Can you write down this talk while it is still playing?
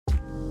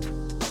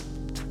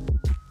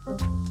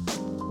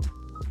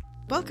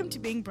Welcome to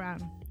Being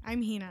Brown.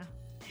 I'm Hina.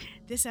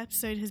 This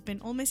episode has been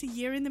almost a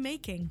year in the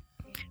making.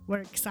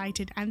 We're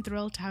excited and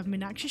thrilled to have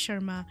Meenakshi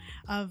Sharma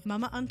of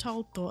Mama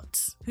Untold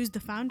Thoughts, who's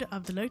the founder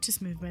of the Lotus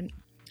Movement,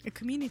 a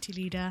community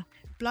leader,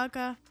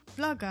 blogger,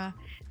 vlogger,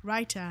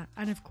 writer,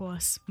 and of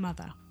course,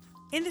 mother.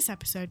 In this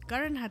episode,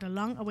 Karan had a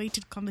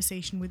long-awaited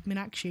conversation with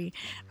Meenakshi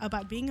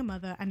about being a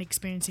mother and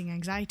experiencing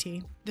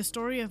anxiety, the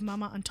story of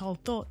Mama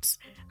Untold Thoughts,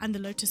 and the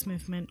Lotus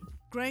Movement,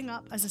 growing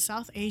up as a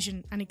South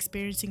Asian and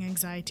experiencing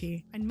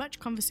anxiety, and much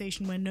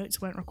conversation where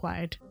notes weren't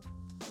required.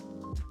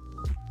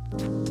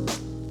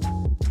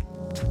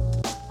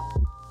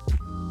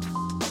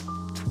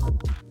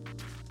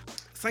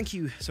 Thank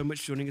you so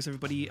much for joining us,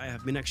 everybody. I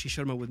have Meenakshi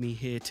Sharma with me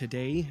here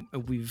today.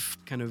 We've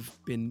kind of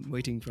been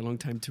waiting for a long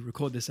time to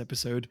record this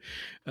episode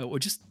or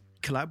just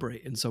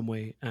collaborate in some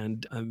way.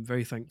 And I'm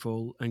very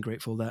thankful and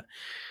grateful that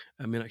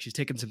Meenakshi's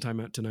taken some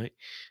time out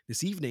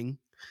this evening,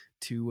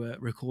 to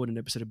record an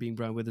episode of Being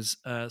Brown with us.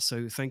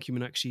 So thank you,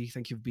 Meenakshi.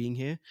 Thank you for being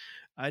here.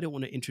 I don't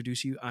want to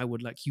introduce you. I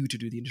would like you to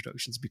do the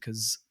introductions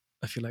because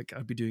I feel like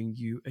I'd be doing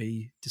you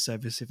a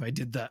disservice if I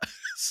did that.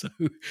 So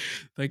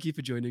thank you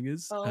for joining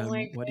us. Oh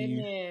my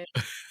goodness.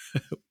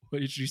 Why do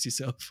you introduce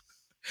yourself?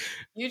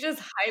 You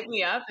just hyped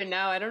me up and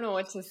now I don't know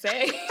what to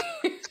say.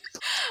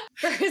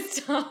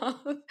 First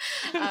off,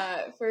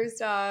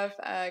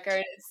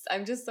 Karan,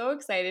 I'm just so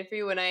excited for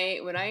you. When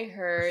I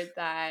heard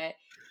that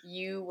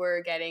you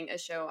were getting a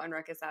show on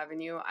Ruckus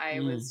Avenue,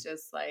 I was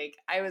just like,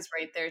 I was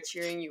right there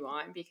cheering you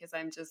on because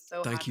I'm just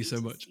so Thank happy you so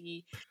to much.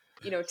 see,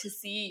 to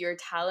see your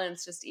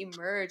talents just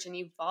emerge and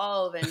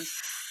evolve. And,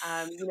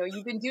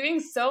 you've been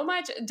doing so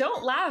much.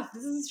 Don't laugh.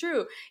 This is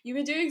true. You've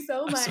been doing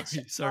so much.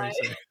 Sorry.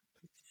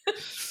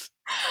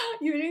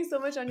 You're doing so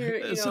much on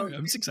your, Sorry,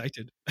 I'm just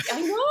excited.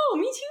 I know,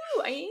 me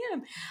too. I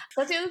am.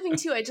 That's the other thing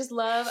too. I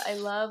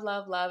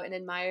love and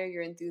admire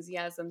your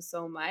enthusiasm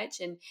so much.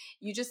 And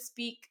you just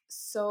speak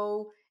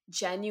so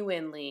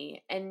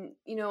genuinely. And,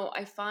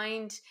 I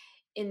find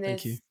in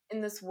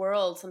this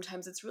world,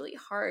 sometimes it's really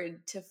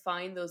hard to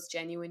find those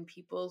genuine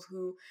people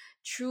who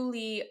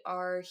truly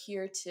are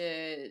here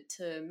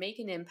to make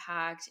an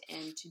impact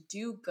and to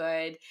do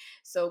good.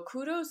 So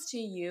kudos to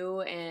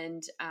you,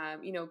 and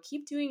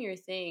keep doing your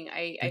thing.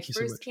 I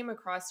first came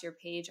across your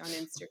page on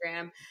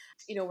Instagram,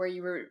 where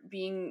you were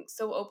being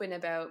so open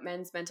about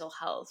men's mental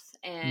health,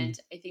 and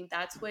I think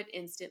that's what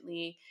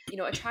instantly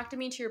attracted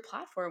me to your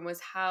platform was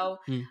how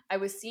I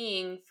was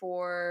seeing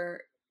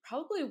for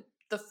probably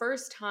the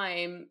first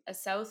time a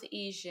South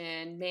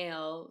Asian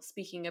male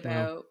speaking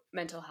about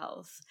mental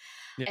health.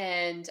 Yeah.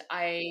 And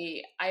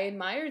I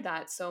admired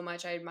that so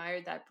much. I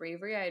admired that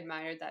bravery. I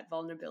admired that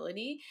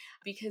vulnerability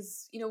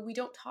because, we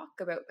don't talk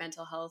about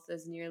mental health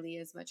as nearly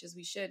as much as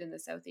we should in the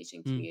South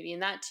Asian community.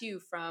 And that too,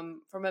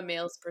 from a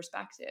male's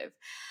perspective.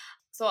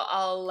 So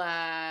I'll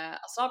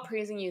stop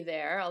praising you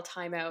there. I'll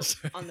time out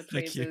on the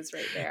praises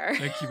right there.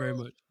 Thank you very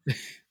much.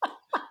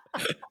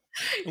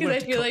 Because I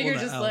feel like you're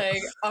just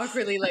like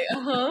awkwardly like,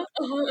 No.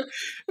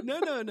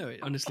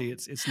 Honestly,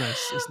 it's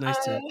nice. It's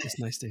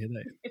nice to hear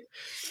that.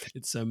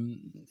 It's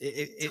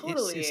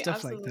totally, it's stuff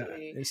absolutely. like that.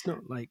 It's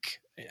not like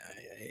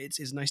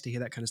it's nice to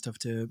hear that kind of stuff.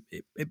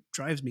 It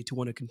drives me to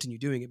want to continue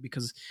doing it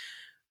because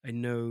I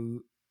know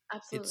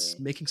it's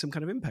making some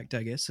kind of impact,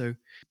 I guess. So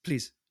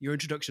please, your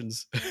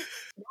introductions.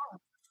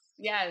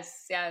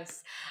 Yes.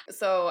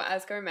 So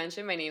as Karan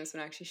mentioned, my name is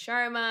Meenakshi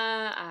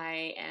Sharma.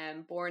 I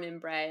am born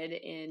and bred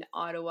in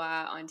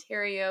Ottawa,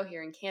 Ontario,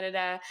 here in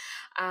Canada.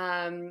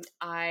 I'm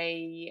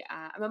a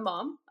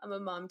mom. I'm a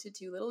mom to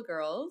two little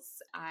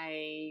girls.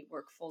 I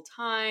work full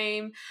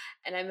time,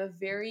 and I'm a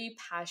very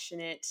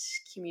passionate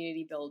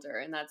community builder.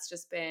 And that's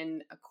just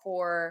been a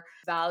core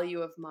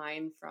value of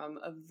mine from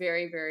a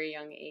very, very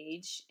young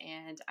age.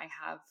 And I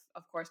have,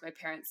 of course, my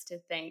parents to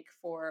thank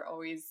for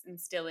always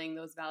instilling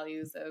those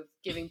values of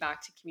giving back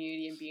to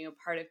community and being a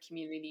part of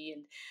community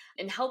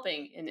and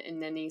helping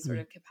in any sort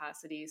of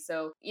capacity.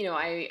 So,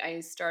 I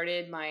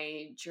started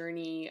my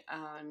journey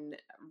on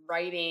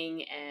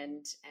writing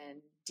and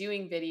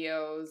doing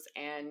videos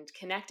and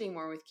connecting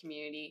more with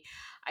community,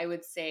 I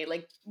would say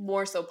like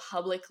more so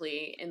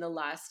publicly in the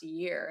last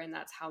year. And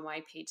that's how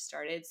my page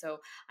started. So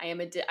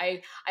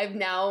I've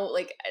now,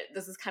 like,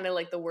 this is kind of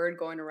like the word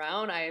going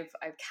around. I've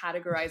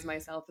categorized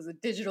myself as a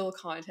digital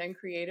content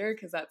creator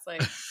because that's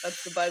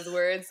the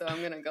buzzword. So I'm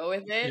going to go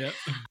with it. Yep.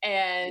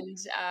 And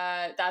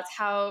that's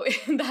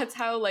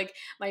how like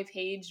my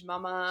page,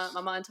 Mama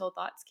Untold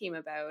Thoughts came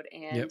about.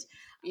 And,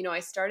 I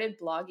started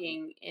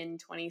blogging in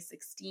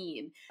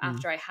 2016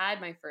 after I had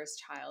my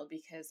first child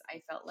because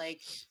I felt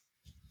like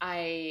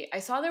I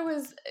saw there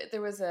was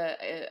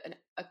a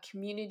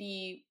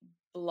community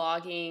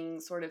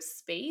blogging sort of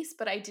space,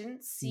 but I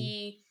didn't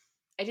see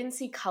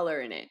color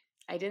in it.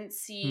 I didn't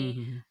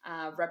see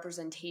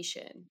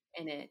representation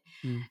in it.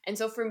 And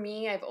so for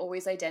me, I've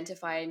always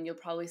identified, and you'll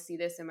probably see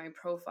this in my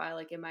profile,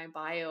 like in my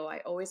bio, I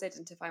always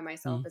identify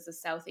myself as a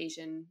South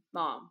Asian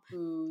mom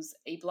who's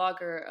a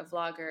blogger, a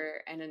vlogger,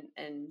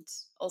 and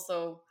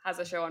also has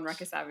a show on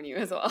Ruckus Avenue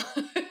as well.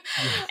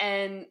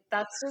 And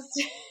that's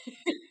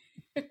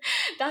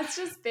that's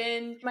just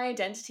been my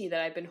identity that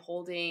I've been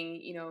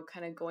holding,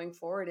 kind of going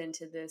forward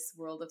into this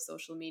world of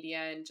social media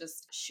and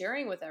just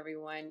sharing with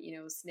everyone,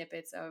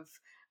 snippets of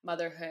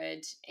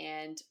motherhood,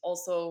 and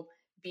also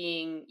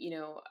being,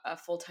 a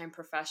full-time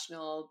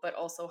professional, but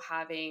also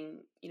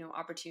having,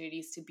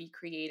 opportunities to be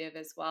creative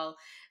as well.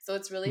 So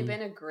it's really Mm.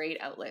 been a great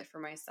outlet for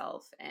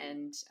myself.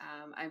 And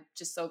I'm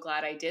just so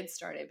glad I did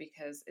start it,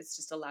 because it's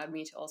just allowed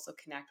me to also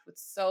connect with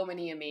so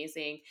many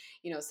amazing,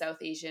 South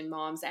Asian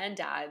moms and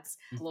dads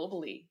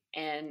globally.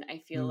 And I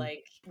feel Mm.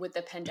 like with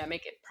the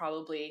pandemic,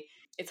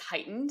 it's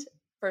heightened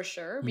for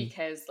sure, Mm.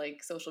 because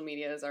like social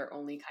media is our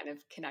only kind of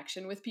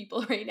connection with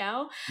people right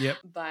now. Yep.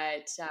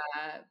 But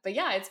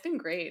yeah, it's been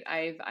great.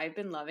 I've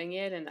been loving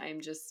it, and I'm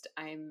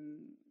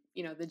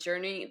the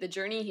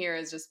journey here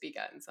has just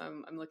begun. So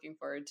I'm looking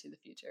forward to the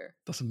future.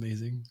 That's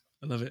amazing.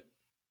 I love it.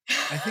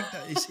 I think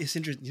that it's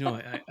interesting.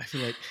 I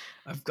feel like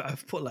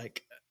I've put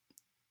like,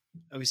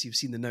 obviously you've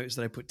seen the notes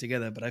that I put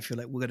together, but I feel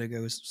like we're going to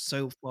go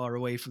so far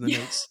away from the Yeah.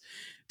 notes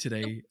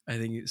today. I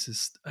think it's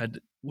just,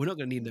 we're not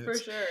going to need For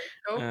notes. sure.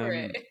 Go for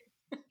it.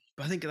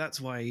 But I think that's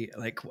why,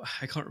 like,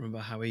 I can't remember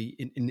how I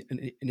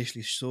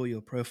initially saw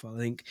your profile. I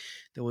think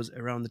there was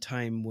around the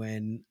time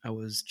when I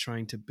was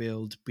trying to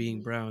build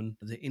Being Brown,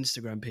 the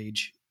Instagram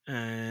page.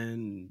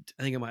 And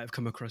I think I might have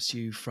come across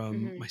you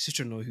from my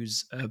sister-in-law,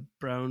 who's a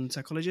Brown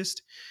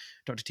psychologist,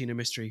 Dr. Tina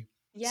Mystery.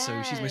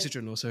 So she's my Yes.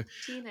 sister-in-law. So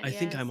Tina, I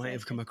think I yes, might yes,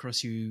 have come yes.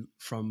 across you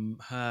from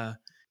her.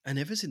 And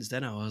ever since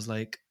then, I was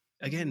like,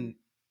 again,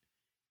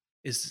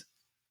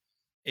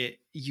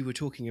 you were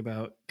talking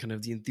about kind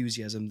of the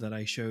enthusiasm that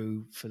I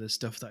show for the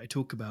stuff that I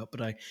talk about,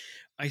 but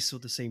I saw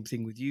the same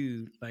thing with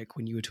you, like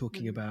when you were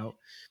talking about,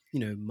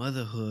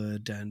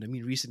 motherhood. And I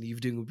mean, recently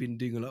you've been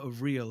doing a lot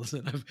of reels,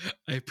 and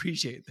I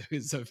appreciate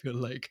those. I feel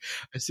like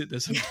I sit there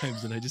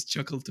sometimes and I just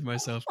chuckle to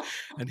myself,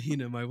 and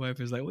Hina, my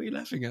wife, is like, "What are you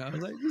laughing at?" I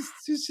was like,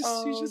 "She's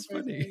just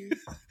funny."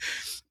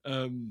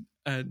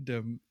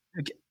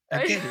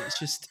 Again, it's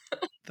just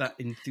that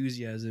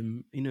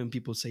enthusiasm, and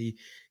people say,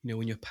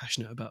 when you're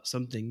passionate about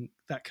something,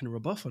 that can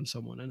rub off on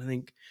someone. And I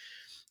think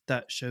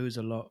that shows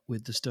a lot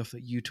with the stuff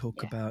that you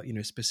talk about,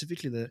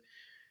 specifically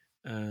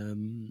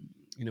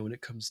when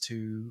it comes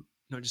to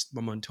not just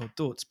Mama Untold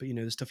Thoughts, but,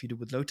 the stuff you do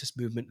with Lotus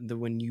Movement, and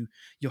when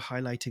you're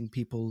highlighting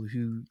people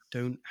who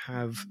don't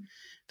have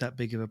that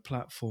big of a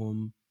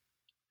platform.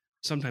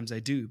 Sometimes I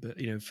do, but,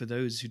 for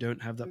those who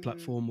don't have that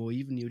platform, or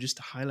even you're just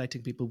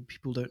highlighting people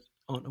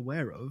aren't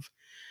aware of,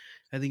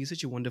 I think it's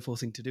such a wonderful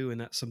thing to do. And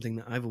that's something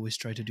that I've always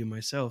tried to do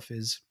myself,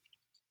 is,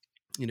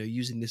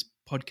 using this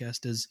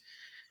podcast as,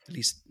 at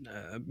least,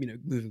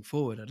 moving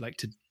forward, I'd like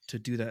to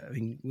do that. I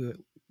mean,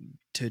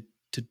 to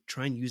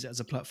try and use it as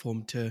a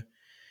platform to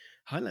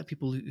highlight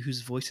people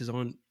whose voices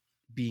aren't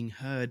being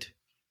heard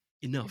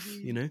enough,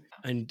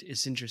 and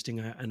it's interesting.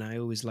 And I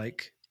always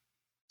like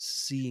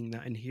seeing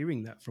that and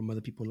hearing that from other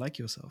people like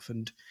yourself.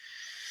 And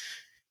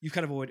you've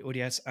kind of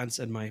already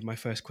answered my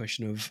first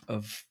question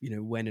of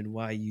when and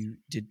why you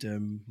did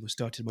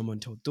started Mama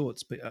Untold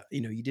Thoughts, but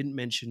you didn't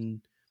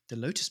mention the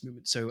Lotus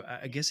Movement. So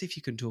I guess if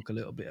you can talk a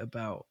little bit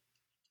about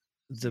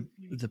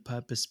the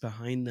purpose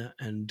behind that,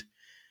 and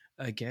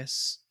I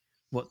guess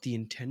what the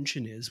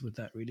intention is with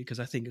that, really, because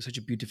I think it's such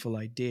a beautiful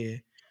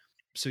idea.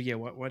 So yeah,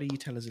 why don't you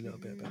tell us a little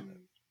bit about that?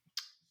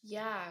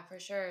 Yeah, for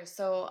sure.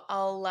 So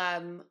I'll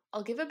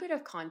give a bit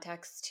of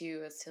context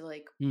too, as to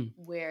like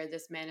where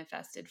this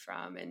manifested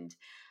from, and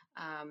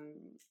um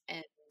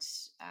and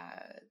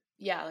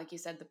yeah, like you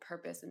said, the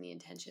purpose and the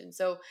intention.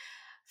 So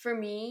for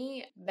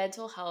me,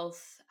 mental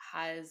health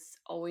has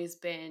always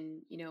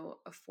been,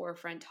 a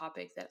forefront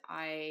topic that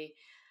I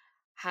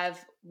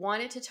have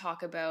wanted to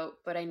talk about,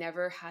 but I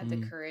never had the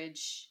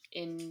courage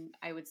in,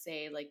 I would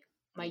say, like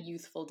my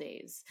youthful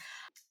days.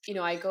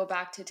 I go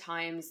back to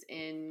times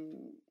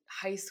in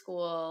high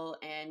school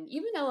and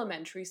even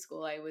elementary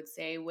school, I would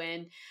say,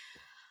 when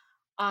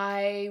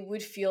I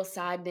would feel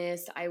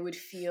sadness, I would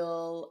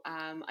feel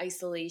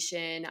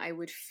isolation, I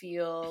would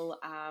feel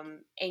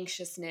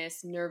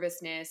anxiousness,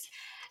 nervousness,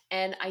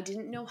 and I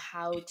didn't know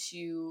how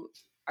to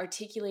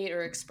articulate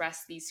or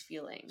express these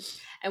feelings.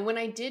 And when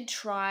I did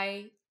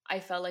try, I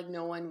felt like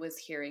no one was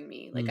hearing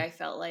me. Like I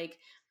felt like,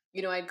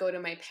 I'd go to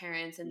my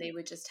parents and they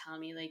would just tell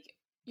me like,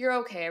 "You're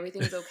okay,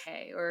 everything's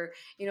okay," or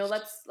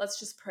let's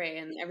just pray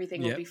and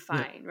everything will Yep, be yep.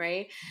 fine,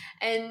 right?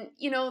 And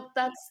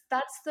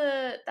that's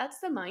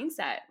the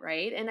mindset,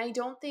 right? And I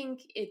don't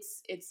think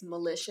it's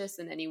malicious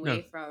in any No.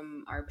 way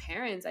from our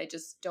parents. I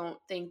just don't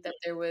think that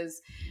there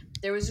was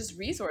just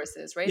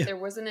resources, right? Yeah. There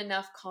wasn't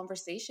enough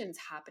conversations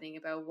happening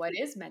about what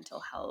is mental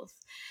health.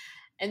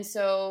 And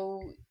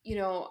so,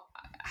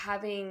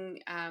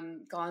 having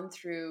gone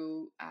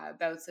through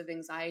bouts of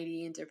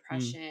anxiety and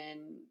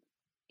depression,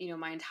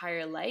 my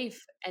entire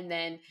life, and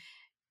then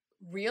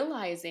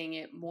realizing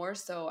it more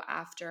so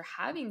after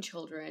having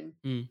children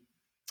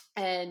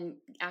and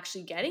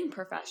actually getting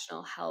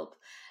professional help,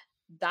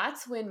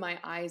 that's when my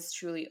eyes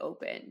truly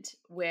opened,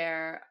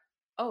 where,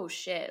 oh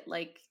shit,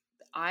 like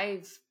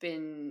I've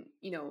been,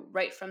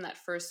 right from that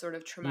first sort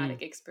of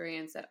traumatic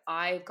experience that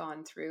I've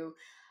gone through,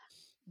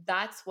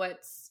 that's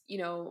what's,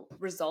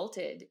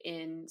 resulted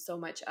in so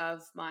much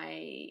of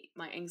my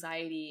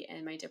anxiety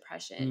and my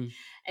depression.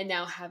 And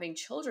now having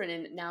children,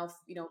 and now,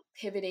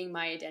 pivoting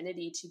my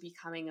identity to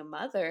becoming a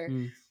mother,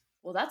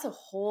 well, that's a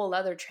whole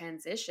other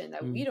transition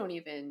that we don't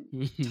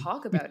even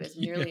talk about as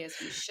nearly as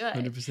we should.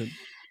 100%.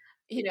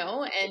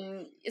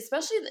 And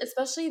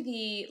especially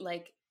the,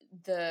 like,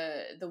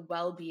 the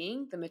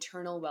well-being, the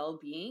maternal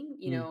well-being,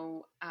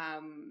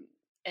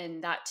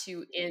 and that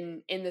too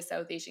in the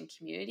South Asian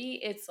community,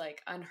 it's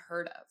like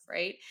unheard of,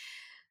 right?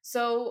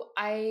 So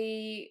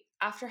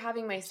after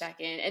having my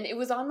second, and it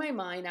was on my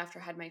mind after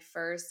I had my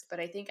first,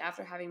 but I think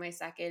after having my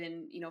second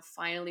and,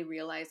 finally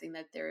realizing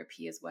that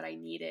therapy is what I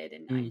needed,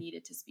 and I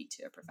needed to speak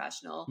to a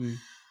professional,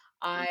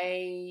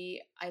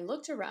 I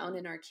looked around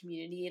in our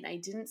community and I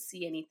didn't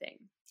see anything.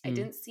 I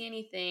didn't see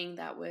anything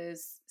that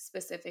was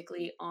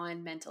specifically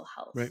on mental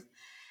health. Right.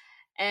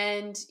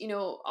 And,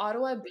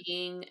 Ottawa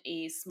being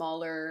a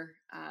smaller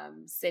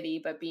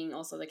city, but being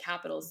also the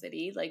capital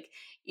city, like,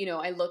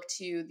 I look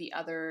to the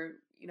other,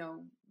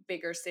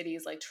 bigger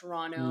cities like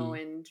Toronto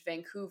and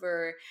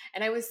Vancouver,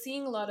 and I was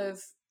seeing a lot of,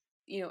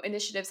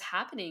 initiatives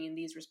happening in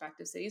these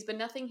respective cities, but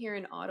nothing here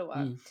in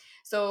Ottawa.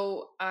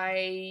 So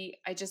I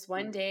just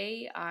one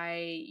day,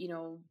 I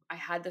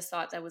had this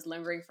thought that was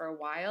lingering for a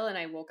while, and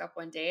I woke up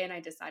one day and I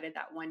decided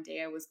that one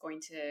day I was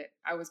going to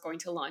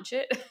launch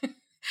it.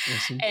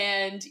 Awesome.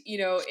 And,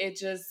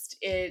 it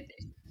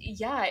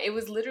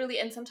was literally,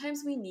 and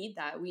sometimes we need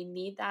that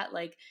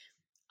like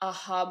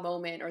aha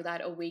moment, or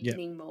that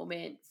awakening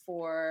moment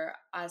for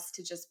us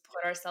to just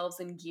put ourselves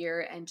in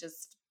gear and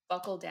just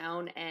buckle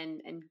down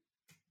and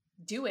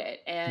do it.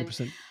 And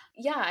 100%.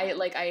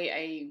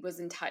 I was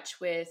in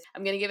touch with,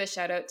 I'm going to give a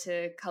shout out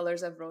to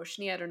Colors of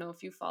Roshni. I don't know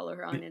if you follow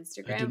her on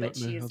Instagram, but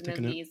she's an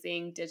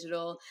amazing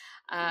digital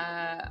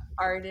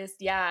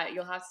artist. Yeah,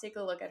 you'll have to take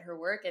a look at her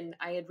work. And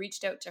I had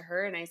reached out to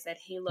her and I said,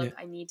 hey, look,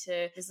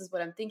 this is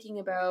what I'm thinking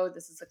about.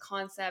 This is a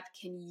concept.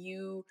 Can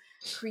you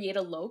create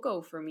a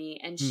logo for me?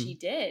 And she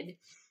did.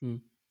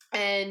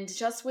 And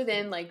just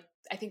within, like,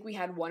 I think we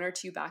had one or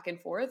two back and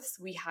forths,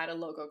 we had a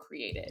logo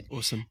created.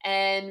 Awesome.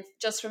 And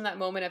just from that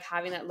moment of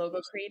having that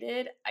logo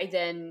created, I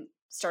then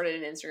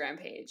started an Instagram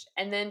page.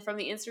 And then from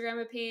the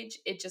Instagram page,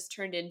 it just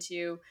turned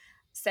into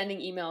sending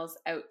emails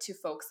out to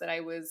folks that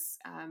I was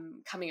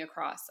coming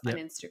across on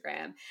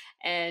Instagram.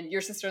 And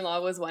your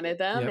sister-in-law was one of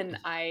them. And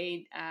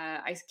I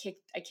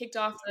kicked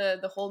off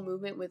the whole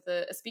movement with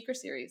a speaker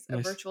series, a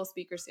virtual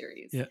speaker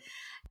series. Yeah.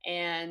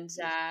 And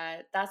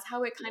that's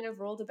how it kind of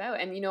rolled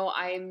about. And,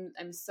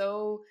 I'm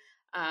so...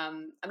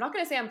 I'm not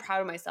going to say I'm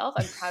proud of myself.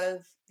 I'm proud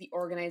of the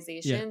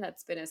organization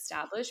that's been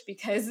established,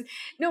 because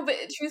but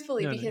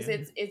truthfully,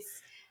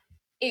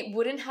 it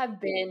wouldn't have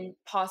been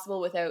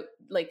possible without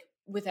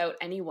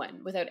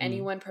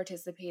anyone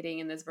participating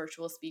in this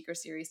virtual speaker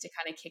series to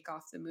kind of kick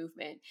off the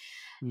movement.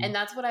 And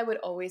that's what I would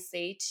always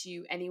say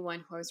to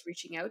anyone who I was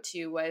reaching out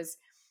to was,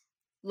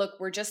 look,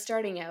 we're just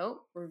starting out.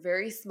 We're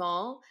very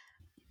small,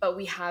 but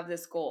we have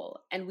this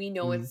goal, and we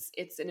know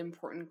it's an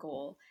important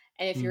goal.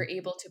 And if you're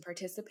able to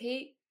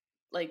participate,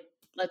 like,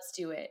 let's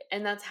do it.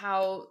 And that's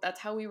how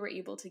we were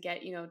able to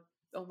get,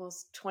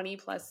 almost 20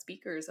 plus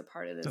speakers a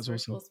part of this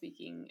virtual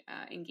speaking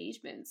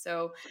engagement.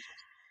 So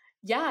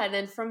and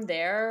then from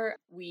there,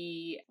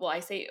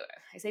 I say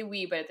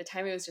we, but at the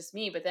time it was just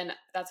me. But then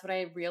that's when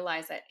I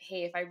realized that,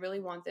 hey, if I really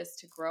want this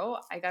to grow,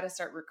 I got to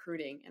start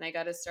recruiting, and I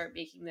got to start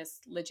making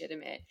this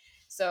legitimate.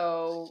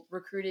 So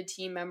recruited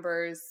team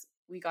members,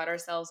 we got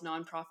ourselves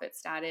nonprofit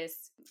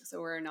status.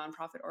 So we're a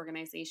nonprofit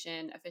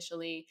organization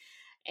officially.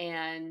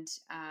 And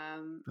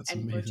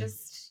we're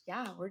just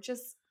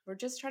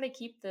trying to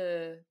keep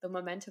the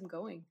momentum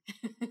going.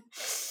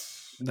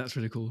 That's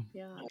really cool.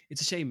 Yeah.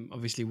 It's a shame,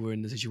 obviously, we're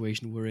in the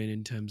situation we're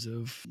in terms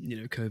of,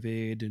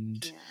 COVID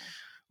and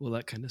all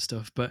that kind of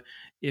stuff. But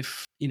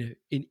if, in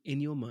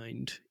your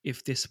mind,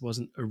 if this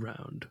wasn't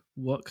around,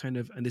 what kind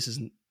of, and this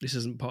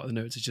isn't part of the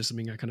notes, it's just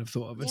something I kind of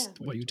thought of as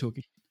while you were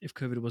talking. If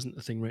COVID wasn't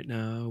a thing right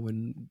now,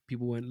 when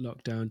people weren't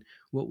locked down,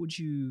 what would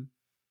you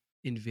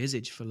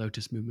envisage for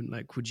Lotus Movement?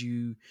 Like, would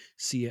you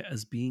see it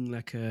as being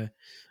like a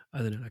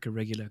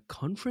regular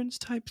conference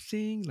type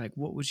thing? Like,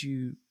 what would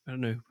you, I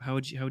don't know, how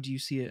do you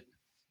see it?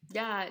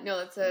 Yeah, no,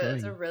 that's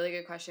a really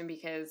good question,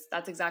 because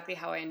that's exactly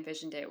how I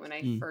envisioned it when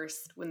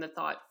when the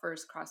thought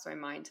first crossed my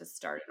mind to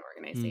start an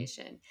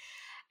organization.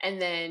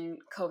 And then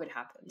COVID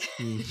happened.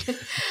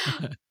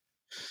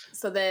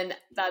 So then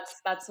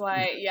that's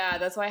why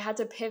I had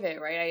to pivot,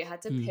 right? I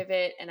had to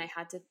pivot, and I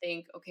had to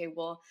think, okay,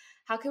 well,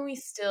 how can we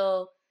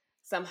still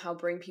somehow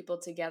bring people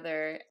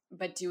together,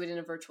 but do it in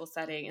a virtual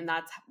setting? And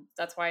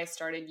that's why I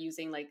started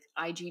using like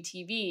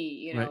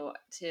IGTV,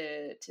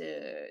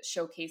 to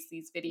showcase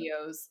these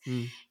videos.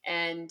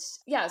 And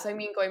so I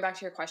mean, going back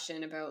to your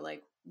question about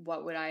like,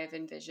 what would I have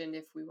envisioned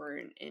if we were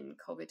in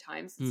COVID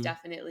times? It's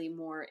definitely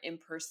more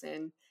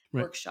in-person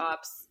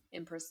workshops,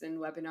 in-person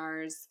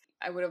webinars.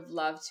 I would have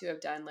loved to have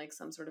done like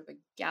some sort of a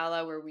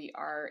gala where we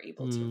are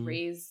able to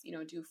raise,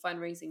 do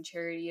fundraising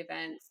charity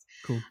events.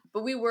 Cool.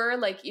 But we were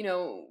like,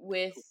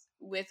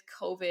 with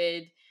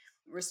COVID,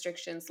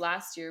 restrictions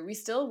last year, we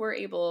still were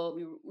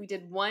able, we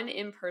did one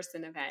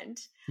in-person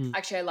event.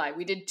 Actually, I lied.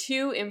 We did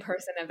two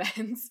in-person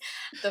events.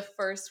 The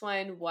first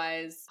one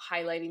was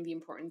highlighting the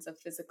importance of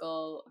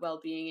physical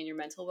well-being and your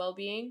mental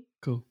well-being.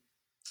 Cool.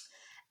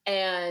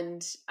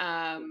 And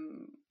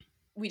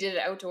we did it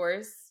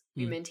outdoors.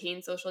 We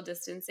maintained social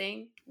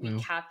distancing. We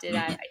capped it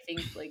at, I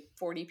think, like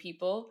 40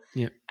 people.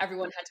 Yeah.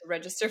 Everyone had to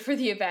register for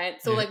the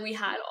event. So like we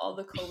had all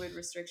the COVID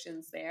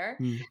restrictions there.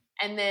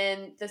 And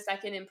then the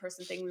second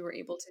in-person thing we were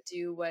able to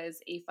do was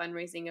a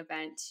fundraising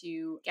event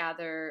to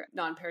gather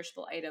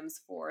non-perishable items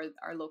for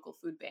our local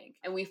food bank.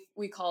 And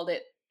we called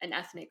it an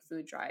ethnic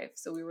food drive.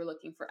 So we were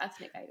looking for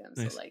ethnic items.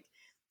 Nice. So like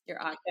your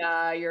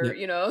aka, your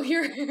you know,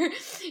 your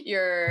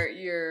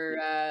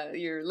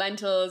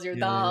lentils, your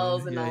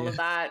dals, and all of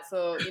that.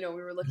 So we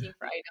were looking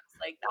for items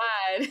like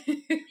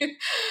that.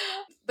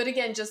 But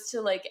again, just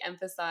to like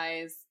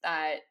emphasize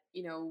that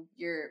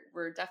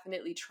we're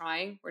definitely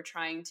trying. We're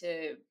trying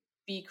to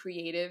be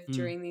creative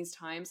during these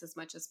times as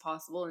much as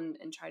possible,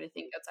 and try to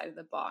think outside of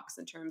the box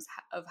in terms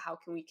of how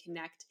can we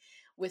connect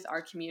with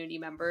our community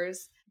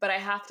members. But I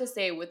have to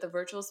say, with the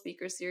virtual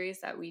speaker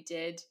series that we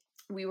did,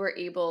 we were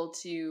able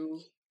to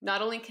not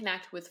only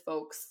connect with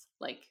folks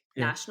like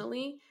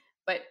nationally,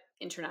 but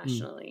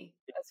internationally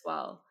as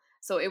well.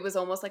 So it was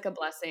almost like a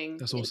blessing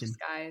in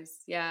disguise.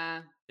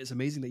 Yeah. It's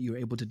amazing that you were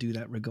able to do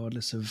that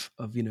regardless of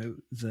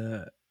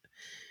the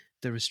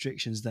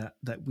restrictions that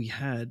we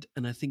had.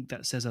 And I think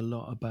that says a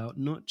lot about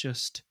not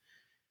just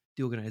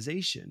the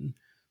organization,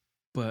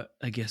 but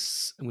I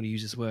guess I'm going to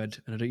use this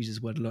word, and I don't use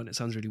this word a lot, and it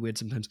sounds really weird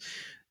sometimes,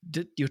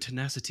 your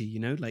tenacity,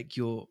 like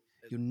your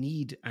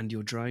need and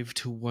your drive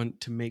to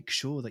want to make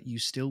sure that you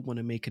still want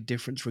to make a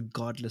difference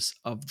regardless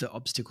of the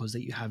obstacles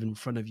that you have in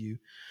front of you.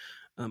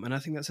 And I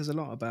think that says a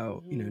lot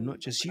about, not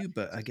just you,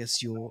 but I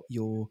guess your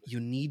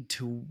need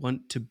to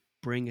want to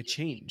bring a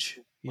change,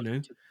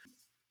 and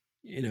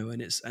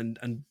it's,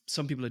 and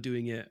some people are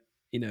doing it,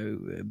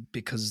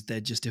 because they're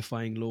just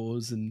defying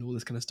laws and all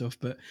this kind of stuff.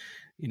 But,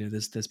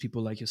 there's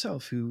people like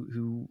yourself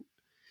who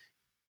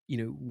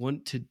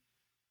want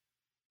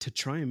to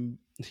try and,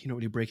 you're not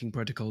really breaking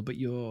protocol, but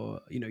you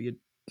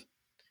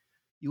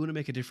want to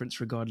make a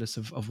difference regardless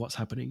of what's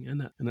happening.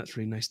 And that's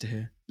really nice to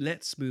hear.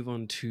 Let's move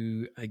on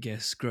to, I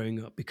guess,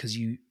 growing up, because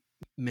you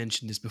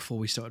mentioned this before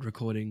we started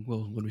recording.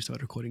 Well, when we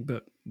started recording,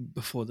 but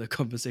before the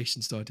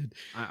conversation started.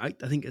 I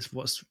think it's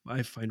what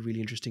I find really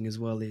interesting as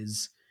well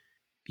is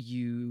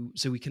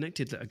so we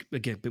connected,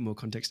 again, a bit more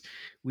context.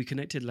 We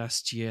connected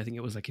last year, I think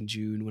it was like in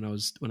June,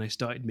 when I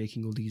started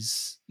making all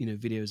these,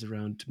 videos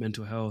around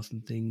mental health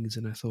and things.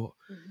 And I thought,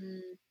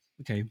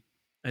 okay,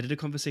 I did a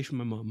conversation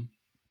with my mom.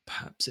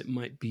 Perhaps it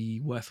might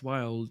be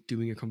worthwhile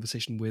doing a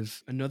conversation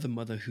with another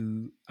mother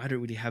who I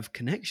don't really have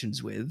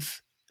connections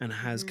with and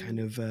has kind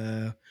of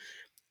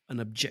an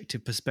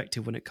objective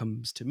perspective when it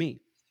comes to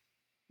me.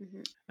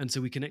 And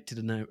so we connected,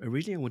 and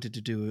originally I wanted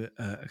to do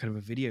a kind of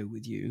a video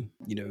with you,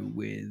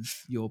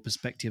 with your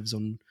perspectives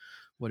on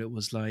what it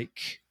was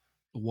like,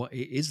 what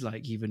it is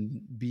like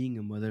even being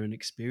a mother and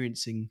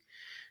experiencing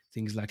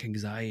things like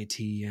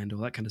anxiety and all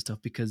that kind of stuff,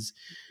 because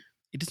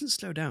it doesn't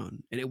slow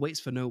down and it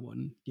waits for no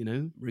one,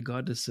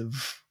 regardless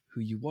of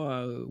who you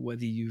are,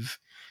 whether you've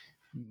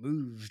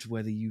moved,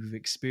 whether you've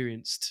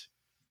experienced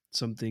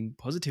something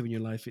positive in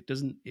your life, it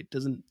doesn't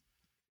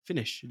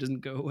finish, it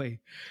doesn't go away.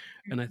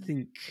 And I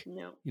think,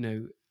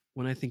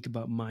 when I think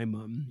about my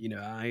mum,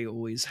 I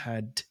always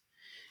had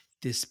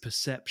this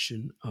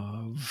perception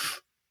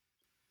of,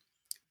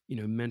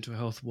 mental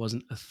health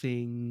wasn't a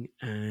thing.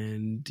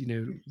 And,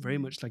 very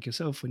much like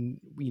yourself, when,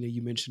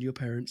 you mentioned your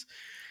parents,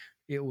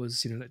 it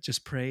was, like,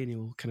 just pray and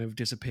you'll kind of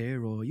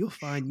disappear, or you're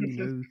fine,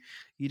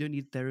 you don't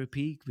need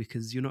therapy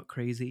because you're not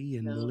crazy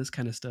and all this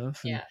kind of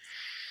stuff.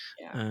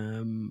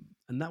 And,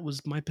 and that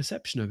was my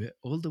perception of it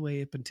all the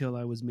way up until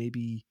I was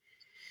maybe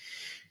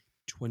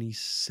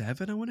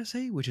 27, I want to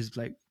say, which is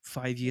like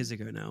 5 years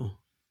ago now,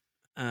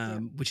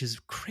 which is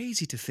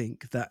crazy to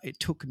think that it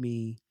took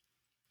me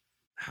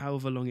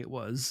however long it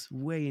was,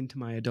 way into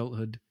my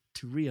adulthood,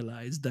 to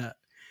realize that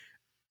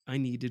I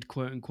needed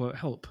quote unquote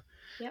help.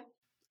 Yep.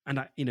 And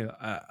I,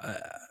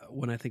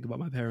 when I think about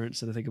my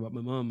parents and I think about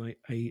my mom,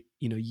 I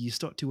you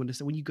start to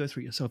understand, when you go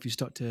through it yourself, you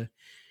start to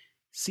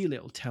see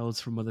little tells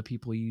from other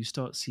people. You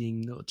start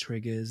seeing little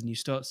triggers, and you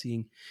start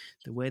seeing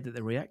the way that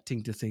they're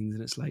reacting to things.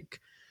 And it's like,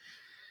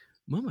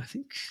 Mom, I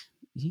think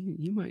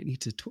you might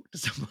need to talk to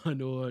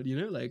someone, or,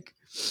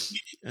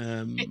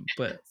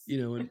 but,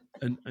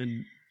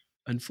 and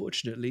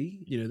unfortunately,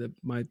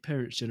 my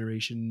parents'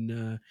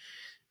 generation,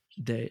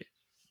 they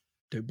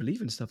don't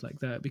believe in stuff like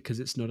that because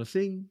it's not a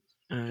thing,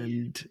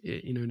 and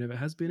it, never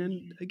has been.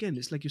 And again,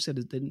 it's like you said,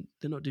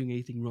 they're not doing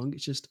anything wrong.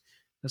 It's just,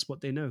 that's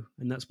what they know,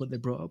 and that's what they're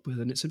brought up with,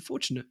 and it's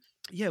unfortunate.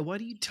 Yeah, why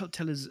do you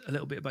tell us a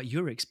little bit about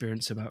your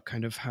experience, about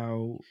kind of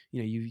how,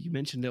 you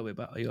mentioned a little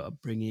bit about your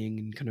upbringing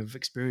and kind of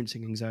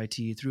experiencing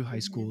anxiety through high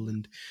school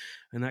and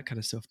that kind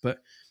of stuff. But,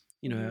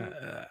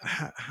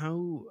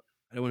 how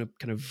I don't want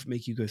to kind of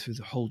make you go through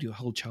your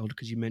whole childhood,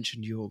 because you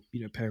mentioned your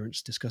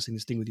parents discussing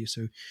this thing with you.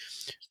 So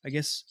I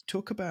guess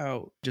talk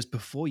about just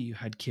before you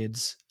had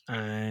kids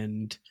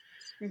and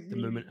the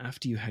moment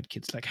after you had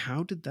kids. Like,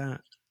 how did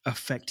that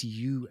affect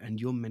you and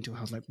your mental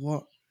health? Like,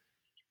 what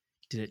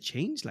did it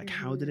change? Like,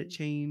 how did it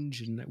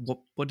change? And like,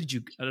 what did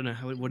you, I don't know,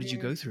 what did you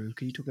go through?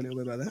 Can you talk a little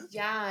bit about that?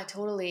 Yeah,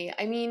 totally.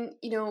 I mean,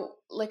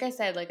 like I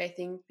said, like, I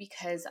think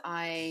because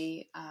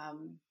I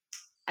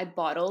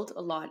bottled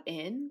a lot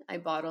in. I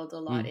bottled a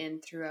lot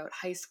in throughout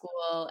high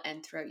school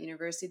and throughout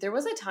university. There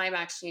was a time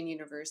actually in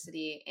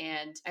university,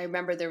 and I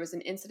remember there was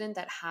an incident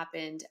that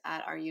happened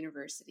at our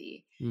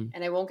university.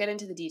 And I won't get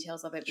into the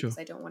details of it because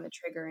I don't want to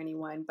trigger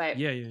anyone. But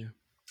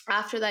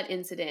after that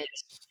incident,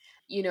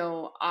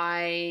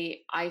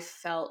 I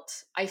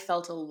felt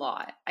a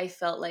lot. I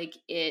felt like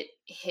it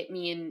hit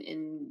me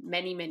in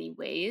many, many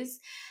ways.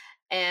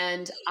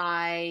 And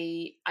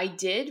I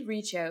did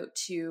reach out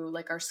to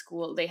like our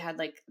school. They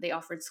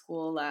offered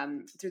school,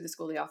 through the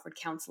school, they offered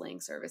counseling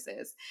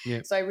services.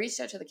 So I reached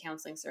out to the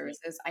counseling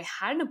services. I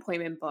had an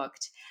appointment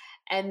booked,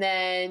 and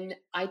then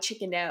I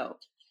chickened out.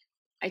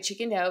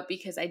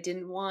 Because I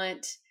didn't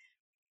want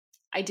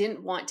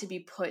to be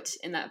put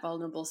in that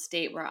vulnerable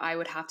state where I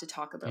would have to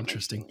talk about my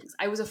feelings.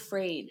 I was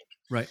afraid.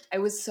 Right. I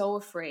was so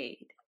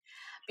afraid.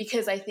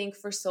 Because I think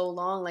for so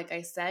long, like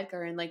I said,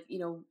 Karan, like,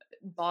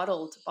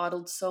 bottled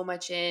so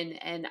much in,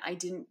 and I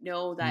didn't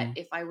know that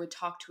if I would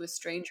talk to a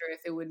stranger,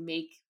 if it would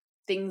make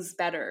things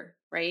better,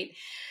 right?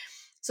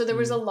 So there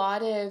was a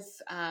lot of,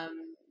 I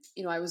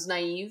was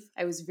naive.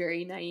 I was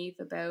very naive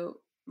about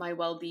my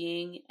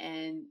well-being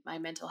and my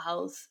mental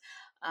health.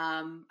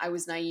 I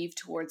was naive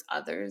towards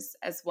others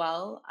as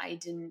well. I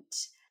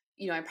didn't,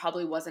 I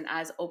probably wasn't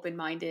as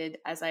open-minded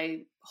as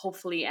I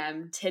hopefully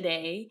am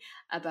today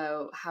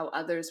about how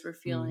others were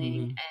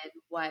feeling and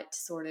what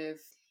sort of,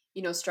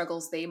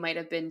 struggles they might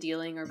have been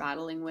dealing or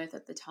battling with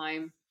at the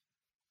time.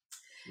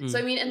 So,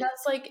 I mean, and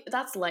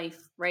that's life,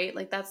 right?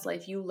 Like, that's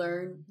life. You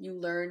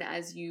learn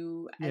as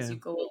you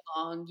go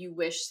along. You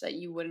wish that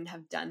you wouldn't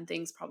have done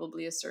things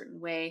probably a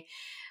certain way.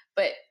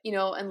 But,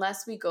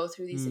 unless we go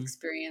through these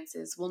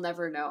experiences, we'll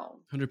never know.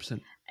 100%.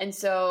 And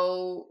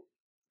so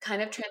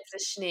kind of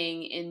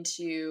transitioning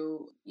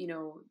into,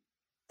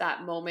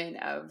 that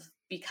moment of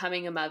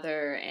becoming a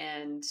mother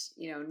and,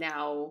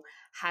 now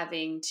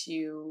having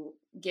to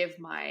give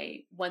my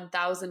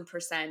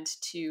 1000%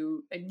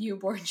 to a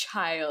newborn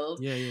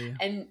child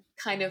and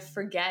kind of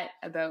forget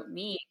about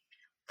me,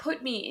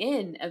 put me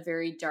in a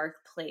very dark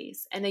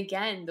place. And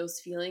again, those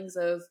feelings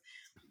of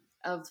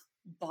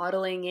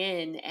bottling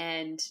in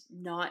and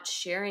not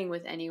sharing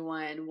with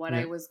anyone what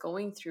I was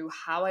going through,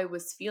 how I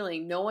was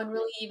feeling. No one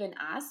really even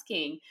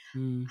asking,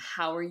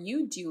 how are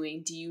you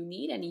doing? Do you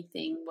need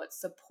anything? What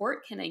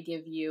support can I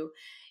give you?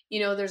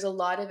 There's a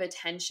lot of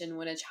attention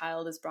when a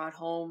child is brought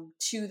home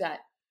to that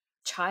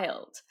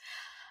child.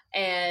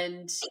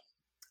 And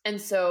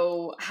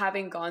so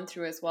having gone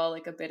through as well,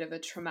 like a bit of a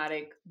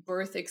traumatic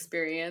birth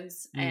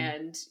experience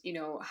and,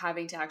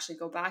 having to actually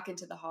go back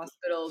into the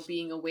hospital,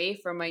 being away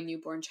from my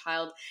newborn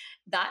child,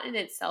 that in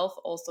itself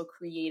also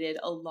created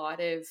a lot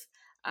of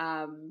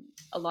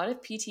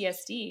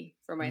PTSD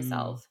for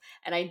myself.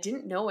 And I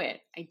didn't know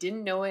it. I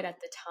didn't know it at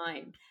the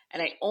time.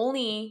 And I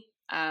only,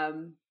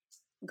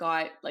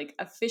 got like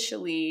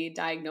officially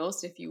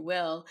diagnosed, if you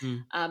will,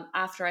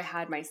 after I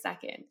had my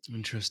second.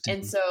 Interesting.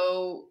 And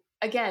so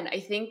again, I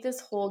think this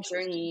whole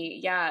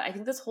journey,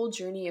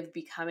 of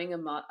becoming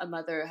a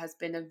mother has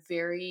been a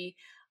very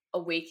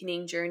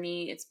awakening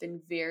journey. It's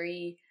been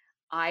very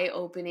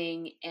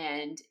eye-opening,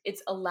 and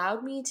it's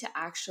allowed me to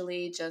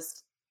actually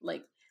just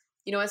like,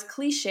 as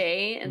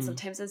cliche and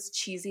sometimes as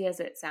cheesy as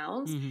it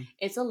sounds,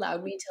 it's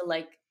allowed me to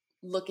like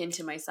look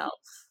into myself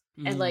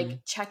and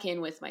like check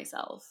in with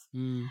myself.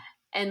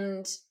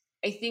 And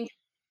I think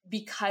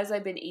because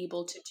I've been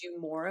able to do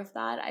more of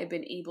that, I've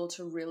been able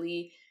to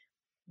really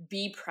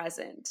be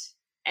present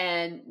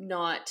and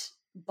not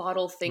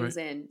bottle things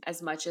in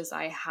as much as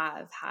I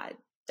have had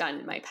done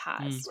in my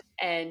past.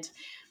 And,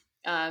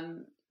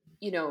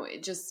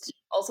 just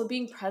also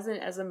being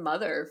present as a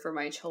mother for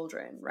my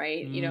children,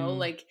 right?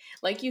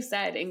 Like you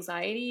said,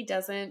 anxiety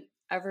doesn't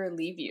ever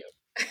leave you.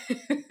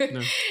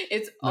 No.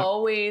 It's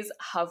always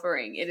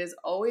hovering. It is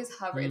always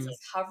hovering. It's this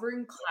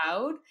hovering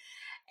cloud.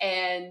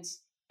 And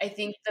I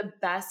think the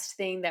best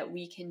thing that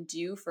we can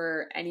do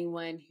for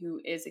anyone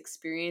who is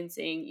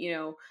experiencing,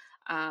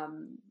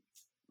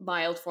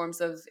 mild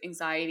forms of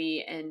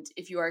anxiety, and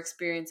if you are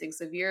experiencing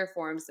severe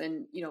forms,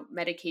 then,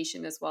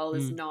 medication as well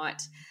is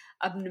not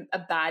a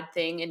bad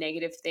thing, a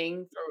negative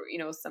thing.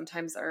 For,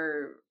 sometimes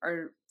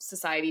our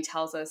society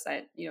tells us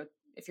that,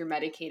 if you're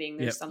medicating,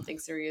 there's something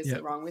serious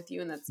wrong with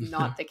you. And that's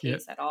not the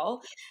case at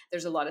all.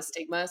 There's a lot of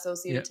stigma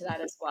associated to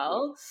that as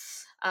well.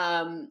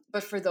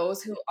 But for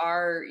those who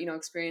are,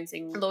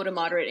 experiencing low to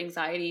moderate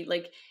anxiety,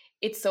 like,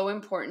 it's so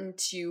important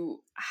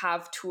to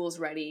have tools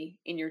ready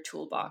in your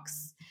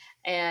toolbox.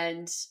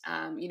 And,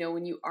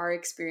 when you are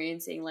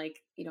experiencing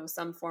like,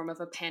 some form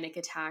of a panic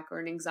attack or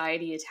an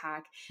anxiety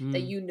attack,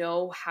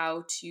 that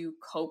how to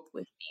cope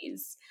with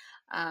these.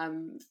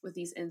 with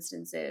these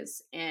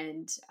instances.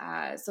 And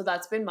so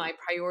that's been my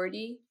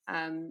priority.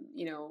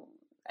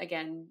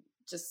 Again,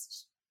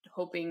 just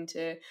hoping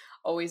to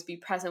always be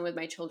present with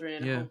my children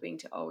and hoping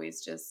to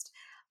always just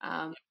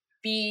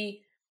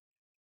be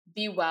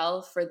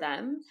well for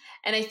them.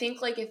 And I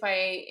think like if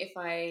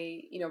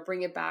I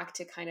bring it back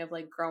to kind of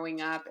like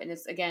growing up, and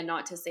it's again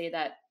not to say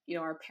that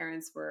our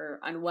parents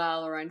were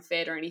unwell or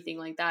unfit or anything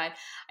like that.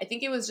 I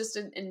think it was just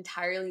an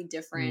entirely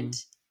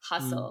different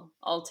hustle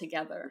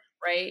altogether,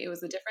 right? It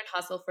was a different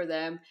hustle for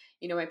them.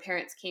 My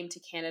parents came to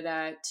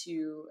Canada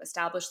to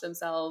establish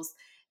themselves.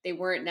 They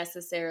weren't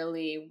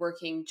necessarily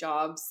working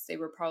jobs. They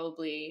were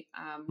probably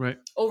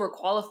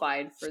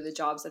overqualified for the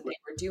jobs that they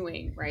were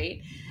doing,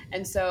 right?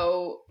 And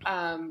so,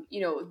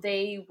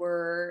 they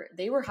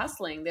were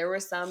hustling. There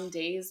were some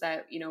days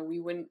that we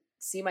wouldn't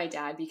see my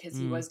dad because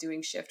he was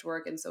doing shift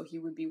work, and so he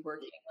would be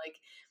working like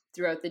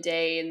throughout the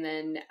day, and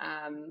then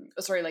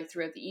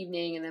throughout the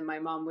evening, and then my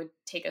mom would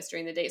take us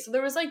during the day. So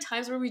there was like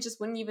times where we just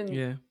wouldn't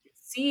even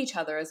see each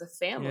other as a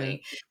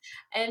family.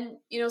 And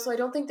so I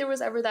don't think there was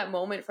ever that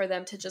moment for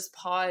them to just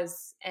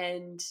pause,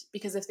 and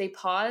because if they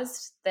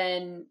paused,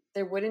 then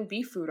there wouldn't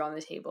be food on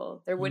the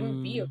table, there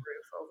wouldn't be a roof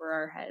over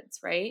our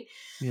heads, right?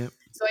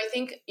 So I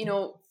think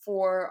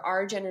for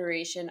our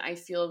generation, I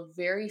feel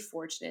very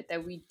fortunate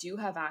that we do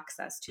have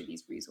access to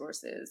these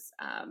resources.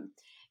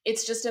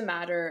 It's just a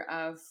matter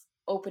of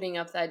opening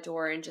up that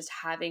door and just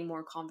having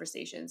more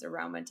conversations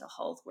around mental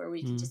health, where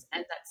we can just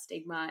end that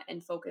stigma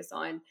and focus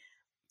on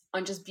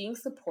just being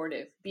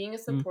supportive, being a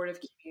supportive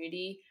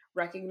community,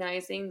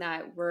 recognizing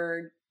that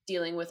we're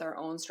dealing with our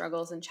own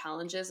struggles and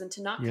challenges, and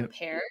to not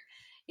compare,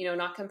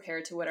 not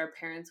compare to what our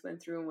parents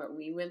went through and what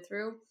we went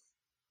through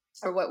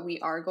or what we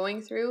are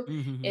going through.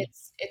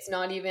 It's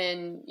not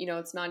even,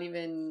 it's not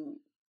even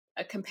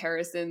a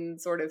comparison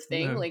sort of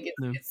thing.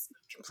 It's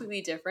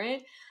completely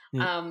different.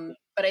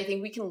 But I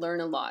think we can learn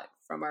a lot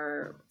from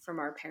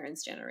our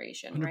parents'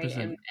 generation, 100%. Right?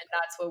 And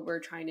that's what we're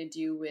trying to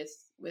do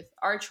with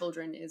our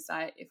children, is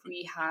that if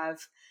we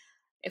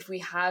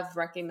have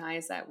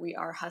recognized that we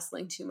are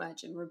hustling too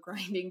much and we're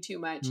grinding too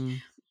much,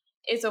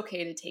 it's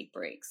okay to take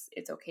breaks.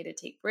 It's okay to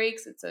take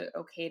breaks. It's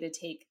okay to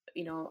take,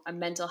 a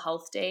mental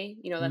health day.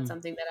 That's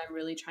something that I'm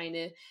really trying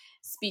to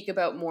speak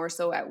about more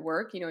so at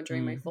work,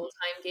 during my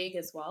full-time gig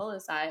as well,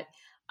 is that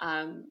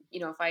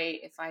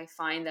if I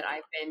find that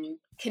I've been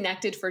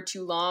connected for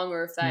too long,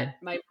 or if that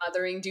my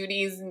mothering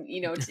duties,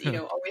 always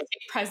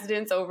take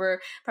precedence over,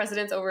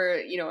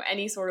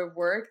 any sort of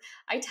work,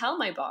 I tell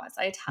my boss,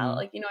 I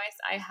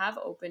have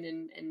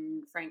open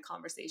and frank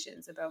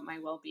conversations about my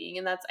well-being.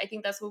 And I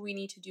think that's what we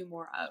need to do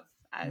more of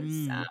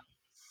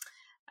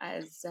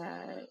as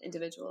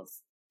individuals.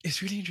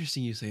 It's really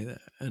interesting you say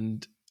that.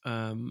 And,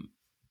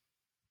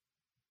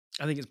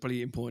 I think it's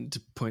probably important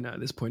to point out at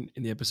this point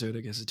in the episode,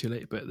 I guess it's too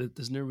late, but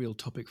there's no real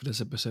topic for this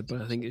episode,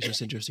 but I think it's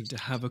just interesting to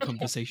have a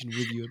conversation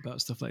with you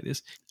about stuff like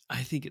this.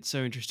 I think it's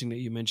so interesting that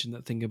you mentioned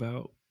that thing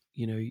about,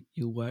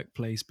 your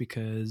workplace,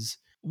 because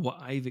what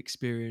I've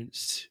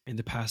experienced in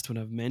the past when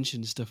I've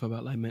mentioned stuff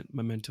about like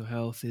my mental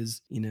health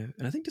is, and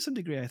I think to some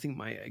degree, I think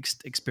my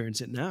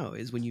experience it now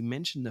is when you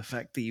mention the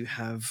fact that you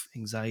have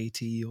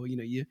anxiety, or, you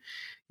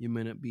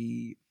may not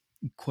be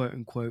quote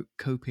unquote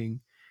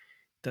coping,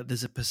 that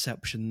there's a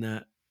perception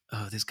that,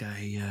 oh, this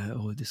guy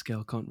or this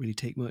girl can't really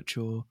take much,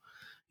 or,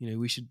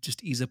 we should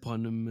just ease up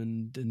on them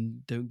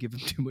and don't give them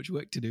too much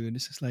work to do. And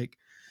it's just like,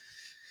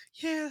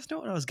 yeah, that's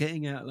not what I was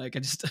getting at. Like,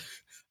 I'm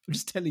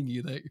just telling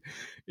you, like,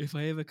 if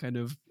I ever kind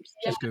of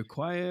just go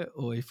quiet,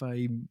 or if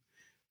I'm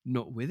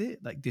not with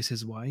it, like, this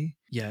is why.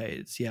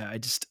 I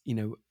just,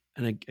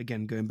 and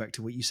again, going back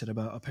to what you said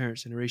about our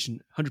parents' generation,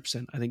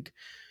 100%, I think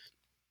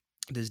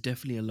there's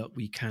definitely a lot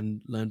we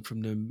can learn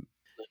from them.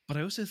 But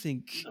I also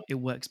think it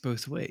works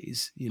both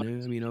ways, I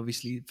mean,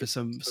 obviously for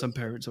some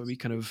parents, it'll be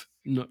kind of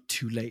not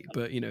too late,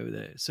 but,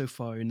 they're so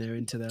far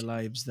into their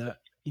lives that,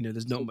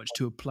 there's not much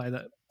to apply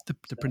that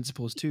the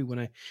principles to. When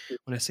I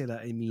say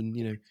that, I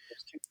mean,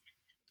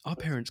 our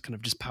parents kind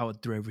of just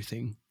powered through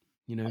everything,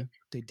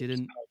 they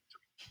didn't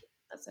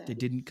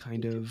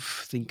kind of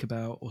think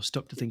about or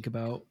stop to think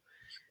about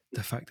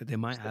the fact that they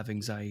might have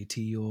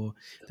anxiety, or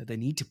that they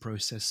need to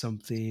process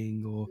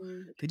something, or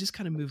they just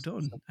kind of moved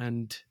on.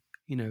 And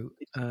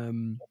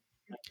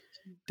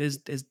there's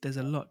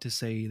a lot to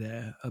say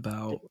there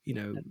about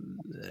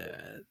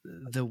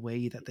the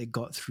way that they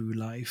got through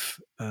life,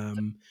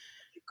 and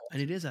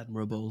it is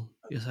admirable.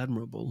 It's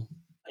admirable,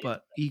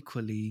 but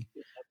equally,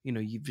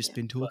 you've just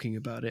been talking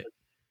about it.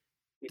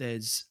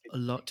 There's a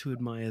lot to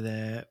admire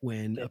there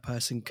when a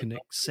person can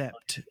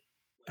accept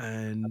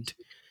and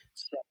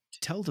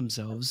tell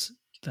themselves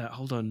that,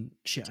 hold on,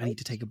 shit, I need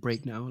to take a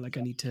break now. Like,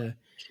 I need to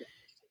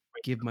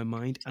give my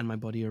mind and my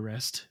body a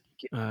rest.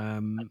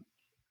 And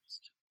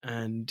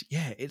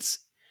yeah, it's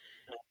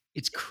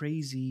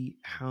crazy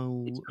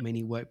how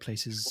many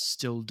workplaces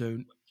still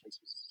don't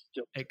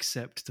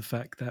accept the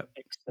fact that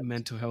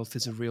mental health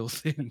is a real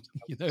thing.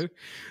 They'll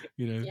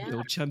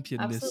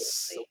champion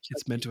this,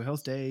 it's Mental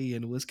Health Day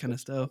and all this kind of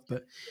stuff,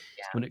 but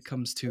when it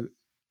comes to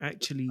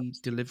actually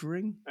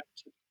delivering,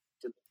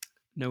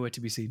 nowhere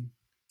to be seen.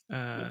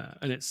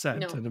 And it's sad.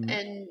 No, And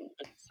and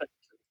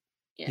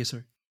yeah. yeah,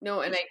 sorry.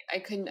 No, and I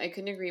couldn't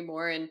agree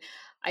more. And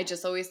I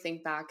just always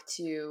think back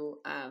to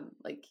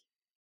like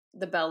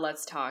the Bell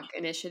Let's Talk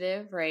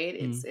initiative, right?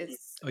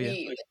 It's Oh,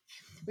 yeah.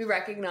 we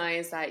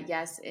recognize that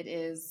yes,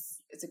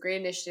 it's a great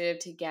initiative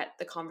to get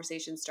the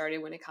conversation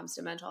started when it comes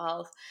to mental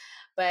health.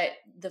 But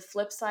the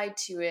flip side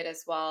to it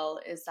as well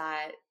is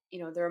that,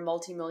 they're a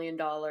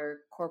multi-million-dollar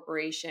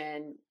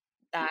corporation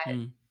that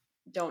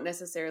don't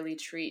necessarily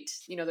treat,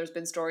 there's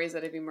been stories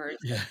that have emerged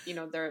Yeah.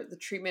 that, the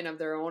treatment of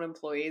their own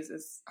employees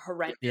is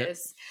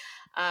horrendous.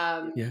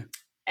 Yeah.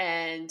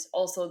 And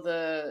also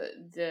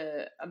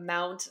the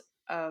amount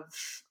of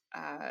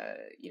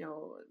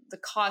the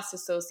cost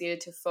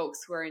associated to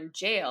folks who are in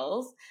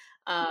jails,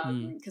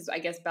 because I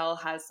guess Bell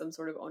has some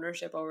sort of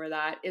ownership over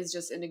that, is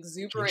just an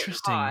exuberant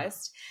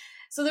cost.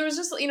 So there was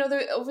just,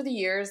 over the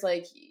years,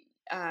 like,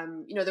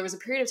 there was a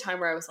period of time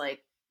where I was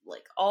like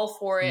all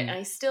for it. And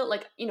I still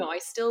I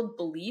still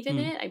believe in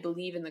it. I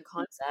believe in the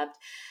concept,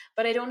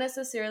 but I don't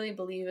necessarily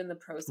believe in the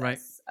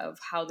process of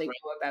how they go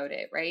about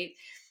it. Right.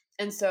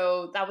 And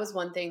so that was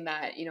one thing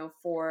that,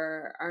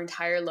 for our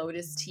entire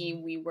Lotus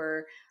team, we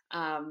were,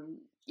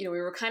 we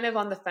were kind of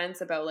on the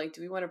fence about like,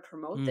 do we want to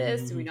promote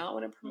this? Do we not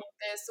want to promote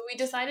this? So we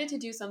decided to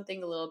do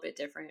something a little bit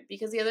different,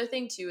 because the other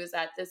thing too is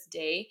that this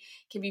day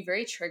can be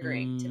very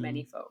triggering to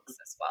many folks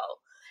as well.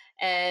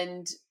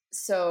 And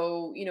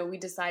so, we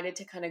decided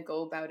to kind of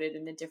go about it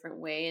in a different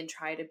way and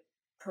try to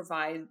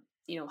provide,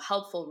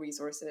 helpful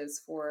resources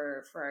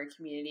for our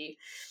community.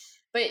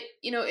 But,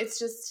 it's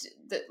just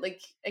that,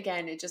 like,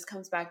 again, it just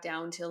comes back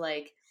down to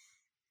like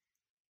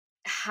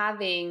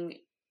having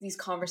these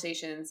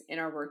conversations in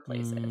our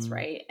workplaces,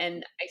 right?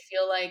 And I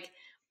feel like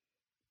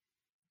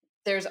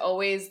there's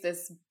always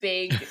this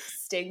big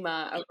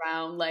stigma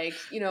around like,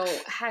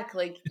 heck,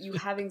 like you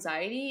have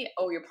anxiety.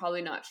 Oh, you're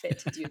probably not fit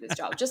to do this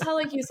job. Just how,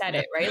 like you said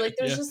it, right? Like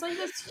there's just like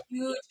this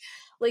huge,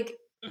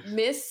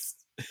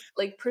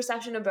 like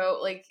perception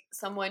about like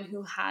someone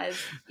who has,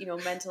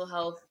 mental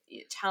health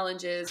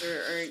challenges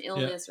or an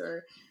illness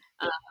or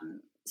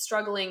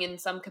struggling in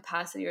some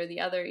capacity or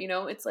the other,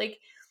 it's like,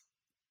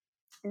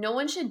 no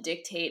one should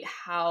dictate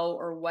how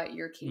or what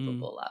you're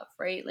capable of,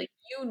 right? Like,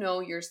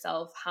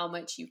 yourself how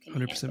much you can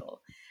 100%.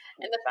 handle.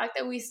 And the fact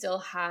that we still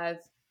have,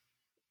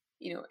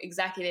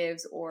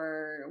 executives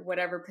or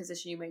whatever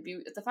position you might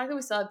be, the fact that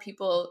we still have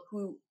people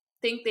who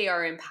think they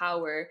are in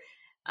power,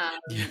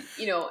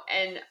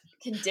 and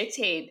can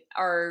dictate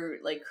our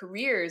like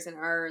careers and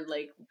our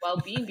like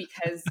well-being,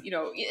 because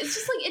it's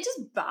just like, it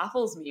just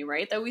baffles me,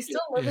 right, that we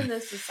still live in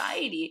this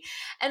society.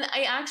 And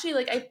I actually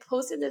I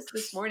posted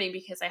this morning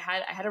because I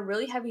had a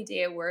really heavy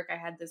day at work. I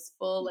had this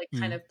full like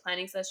kind of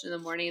planning session in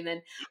the morning, and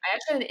then I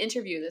actually had an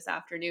interview this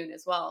afternoon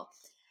as well.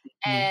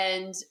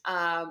 And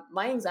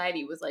my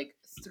anxiety was like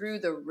through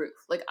the roof.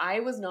 Like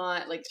I was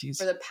not like,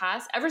 for the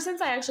past, ever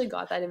since I actually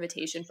got that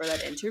invitation for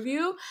that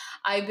interview,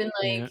 I've been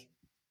like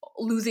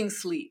losing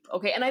sleep.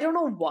 Okay. And I don't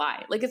know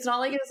why. Like, it's not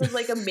like this is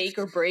like a make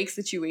or break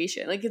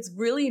situation. Like, it's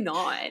really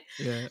not.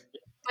 Yeah.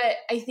 But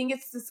I think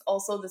it's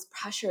also this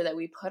pressure that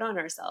we put on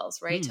ourselves,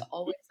 right? To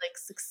always like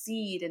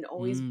succeed and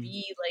always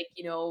be like,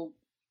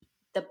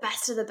 the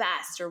best of the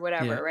best or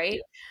whatever. Right.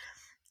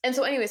 And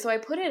so anyway, so I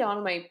put it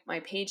on my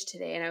page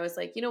today, and I was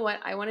like, you know what?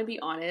 I want to be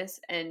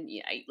honest. And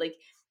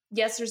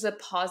yes, there's a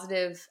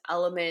positive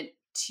element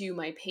to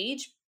my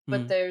page,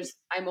 but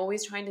I'm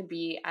always trying to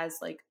be as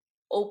like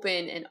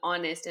open and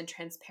honest and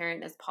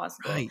transparent as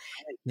possible. Right.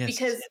 Yes.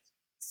 Because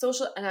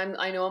social, and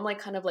I know I'm like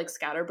kind of like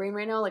scatterbrain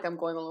right now, like I'm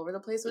going all over the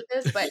place with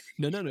this, but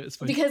no, it's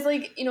fine. Because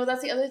like,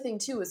 that's the other thing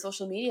too with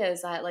social media,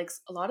 is that like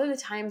a lot of the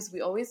times we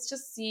always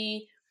just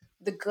see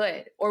the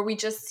good, or we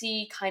just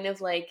see kind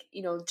of like,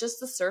 just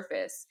the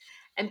surface.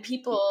 And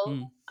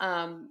people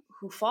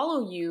who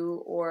follow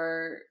you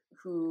or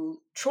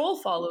who troll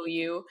follow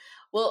you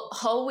will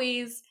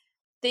always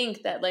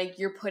think that like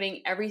you're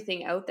putting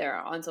everything out there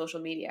on social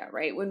media,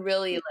 right? When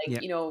really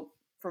like,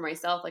 for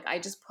myself, like I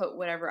just put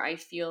whatever I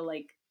feel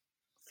like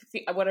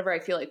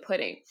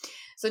putting.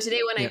 So today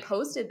when I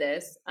posted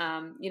this,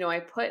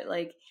 I put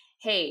like,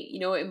 hey,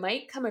 it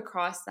might come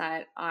across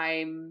that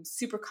I'm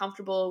super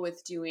comfortable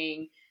with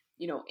doing,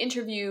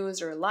 interviews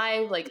or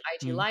live, like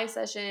IG live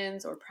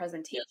sessions or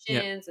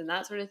presentations and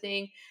that sort of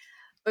thing.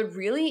 But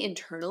really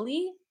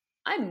internally,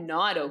 I'm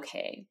not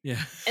okay. Yeah.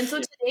 And so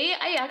today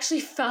I actually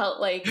felt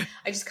like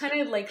I just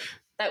kind of like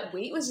that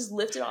weight was just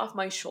lifted off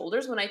my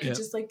shoulders when I could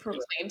just like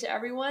proclaim to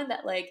everyone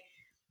that like,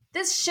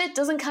 this shit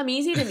doesn't come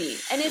easy to me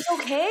and it's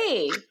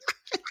okay.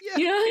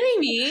 You know what I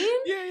mean?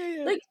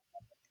 Yeah.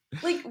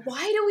 Like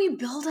why do we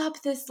build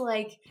up this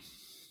like,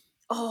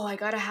 oh, I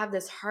got to have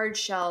this hard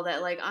shell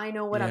that like, I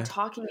know what I'm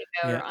talking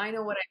about or I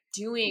know what I'm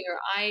doing or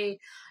I,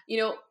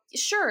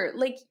 sure.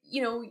 Like,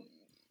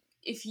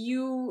 if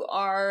you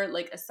are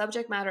like a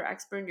subject matter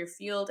expert in your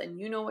field and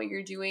you know what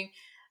you're doing,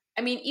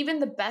 I mean, even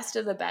the best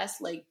of the best,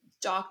 like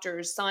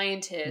doctors,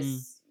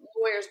 scientists,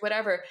 lawyers,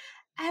 whatever,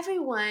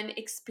 everyone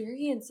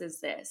experiences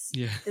this.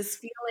 Yeah. This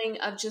feeling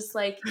of just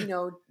like, you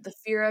know, the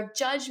fear of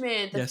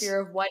judgment, the Yes. fear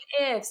of what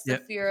ifs, the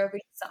Yep. fear of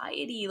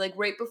anxiety, like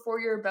right before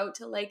you're about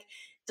to like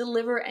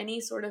deliver any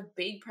sort of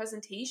big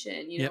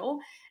presentation, you Yep.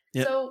 know?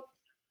 Yep. So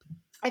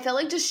I felt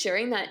like just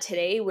sharing that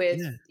today with,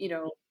 Yeah. you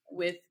know,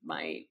 with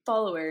my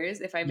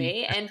followers, if I Mm.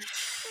 may. And,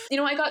 you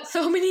know, I got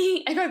so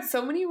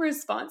many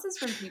responses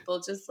from people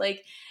just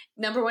like,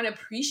 number one,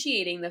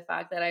 appreciating the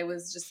fact that I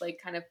was just like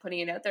kind of putting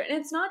it out there. And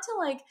it's not to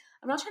like,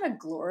 I'm not trying to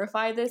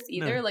glorify this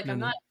either. No, Like no, I'm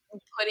no. not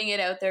putting it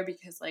out there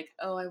because like,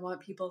 oh, I want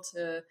people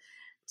to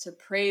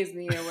praise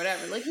me or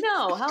whatever. Like,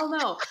 no, hell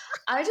no.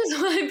 I just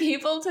want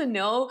people to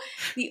know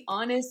the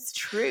honest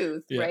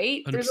truth, Yeah,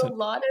 right? 100%.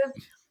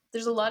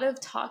 There's a lot of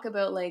talk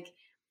about like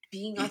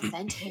being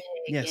authentic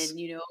Yes. and,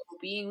 you know,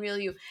 being real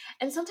you.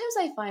 And sometimes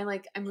I find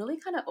like I'm really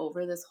kind of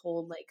over this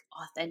whole like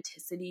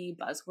authenticity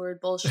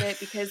buzzword bullshit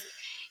because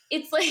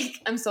it's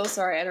like, I'm so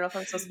sorry. I don't know if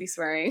I'm supposed to be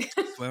swearing.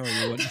 Swear all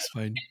you want, it's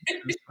fine.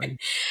 It's fine.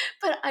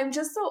 But I'm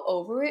just so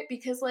over it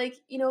because like,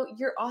 you know,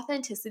 your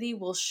authenticity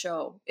will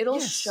show. It'll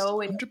Yes,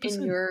 show in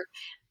 100%.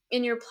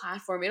 your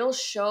platform. It'll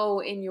show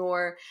in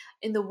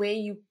the way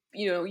you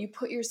know, you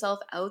put yourself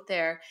out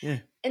there. Yeah.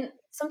 And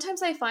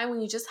sometimes I find when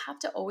you just have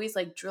to always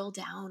like drill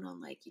down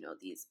on like, you know,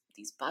 these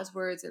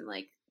buzzwords and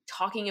like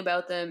talking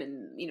about them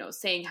and, you know,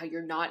 saying how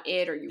you're not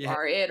it or you Yeah.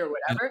 are it or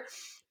whatever,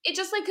 it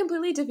just like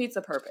completely defeats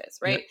the purpose,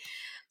 right? Yeah.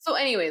 So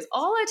anyways,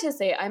 all that to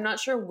say, I'm not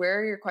sure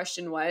where your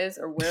question was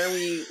or where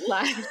we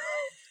left.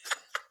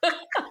 I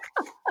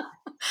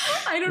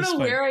don't It's know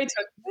fine. where I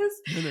took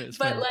this, No, it's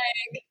but fine.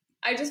 like,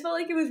 I just felt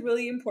like it was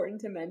really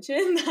important to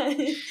mention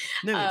that.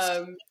 No,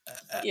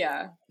 it's,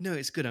 Yeah. no,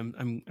 it's good.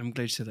 I'm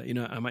glad you said that. You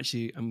know, I'm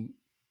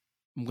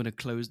going to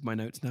close my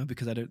notes now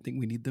because I don't think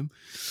we need them.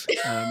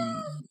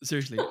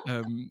 Seriously.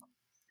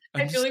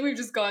 I feel like we've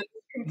just gone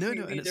No,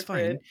 completely and it's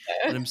different.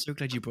 fine. And I'm so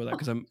glad you brought that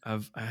because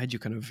I had you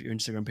kind of your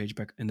Instagram page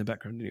back in the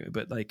background anyway.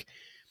 But like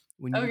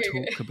when you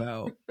Okay, talk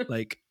about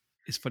like,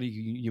 it's funny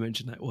you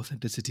mentioned that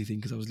authenticity thing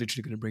because I was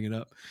literally going to bring it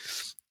up.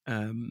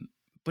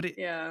 But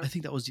I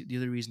think that was the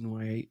other reason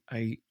why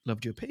I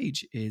loved your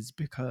page is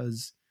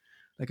because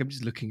like I'm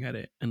just looking at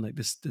it and like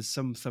there's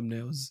some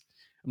thumbnails.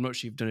 I'm not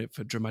sure you've done it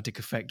for dramatic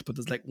effect, but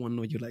there's like one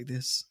where you're like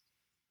this.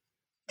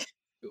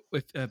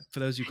 With for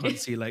those who can't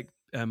see, like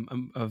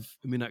of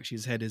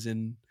Meenakshi's head is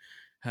in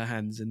her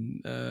hands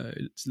and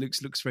it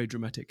looks very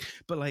dramatic.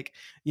 But like,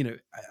 you know,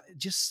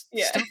 just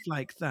stuff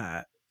like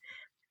that.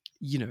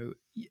 You know,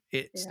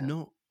 it's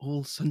not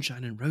all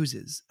sunshine and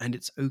roses, and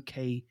it's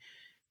okay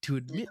to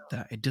admit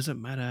that. It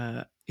doesn't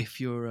matter if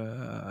you're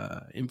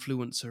a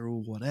influencer or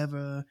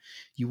whatever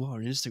you are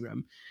on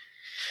Instagram.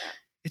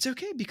 It's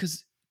okay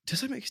because to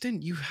some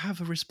extent you have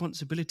a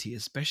responsibility,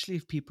 especially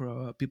if people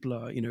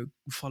are you know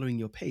following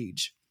your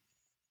page.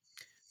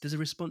 There's a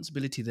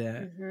responsibility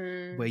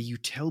there where you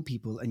tell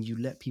people and you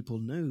let people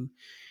know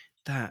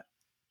that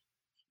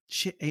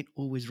shit ain't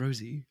always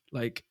rosy.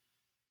 Like,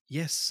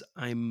 yes,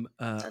 I'm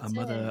a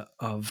mother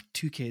of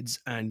 2 kids,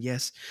 and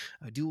yes,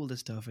 I do all this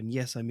stuff, and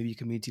yes, I may be a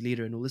community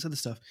leader and all this other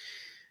stuff.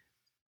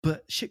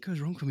 But shit goes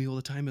wrong for me all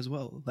the time as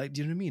well. Like,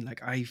 do you know what I mean?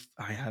 Like, I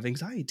have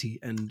anxiety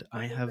and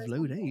I have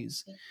low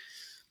days.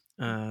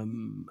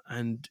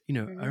 And you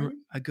know,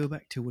 I go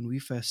back to when we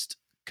first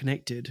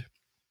connected,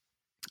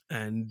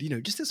 and you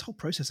know, just this whole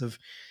process of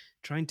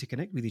trying to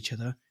connect with each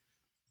other.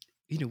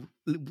 You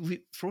know,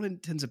 for all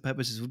intents and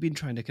purposes, we've been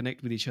trying to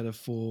connect with each other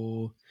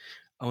for,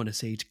 I want to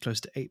say, close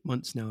to 8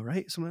 months now,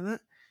 right? Something like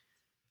that.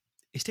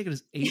 It's taken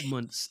us 8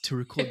 months to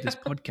record this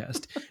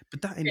podcast,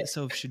 but that in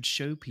itself should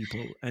show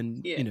people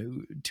and, you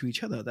know, to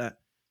each other that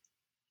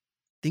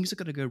things are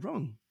going to go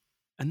wrong.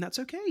 And that's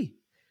okay.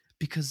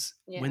 Because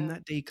when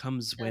that day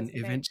comes when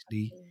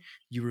eventually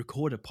you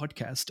record a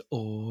podcast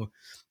or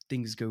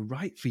things go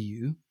right for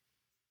you,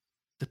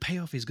 the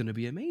payoff is going to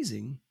be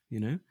amazing,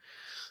 you know?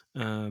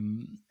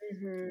 And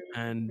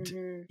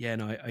yeah,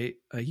 no,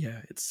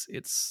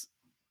 it's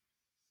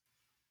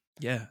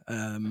yeah.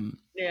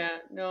 Yeah,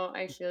 no,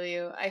 I feel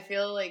you. I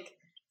feel like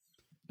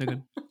no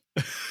good.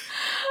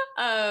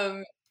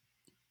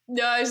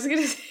 No, I was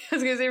gonna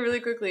say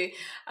really quickly.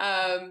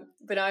 But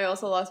now I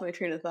also lost my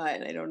train of thought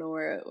and I don't know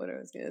what I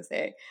was gonna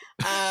say.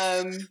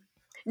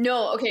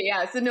 No, okay,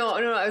 yeah. So no,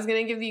 I was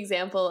gonna give the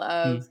example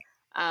of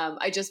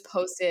I just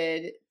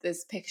posted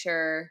this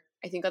picture,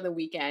 I think on the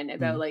weekend,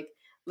 about like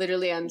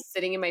literally I'm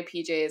sitting in my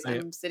PJs,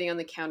 I'm sitting on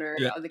the counter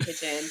of the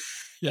kitchen,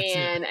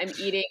 and I'm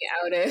eating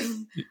out of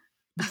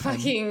a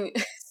fucking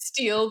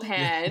steel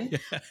pan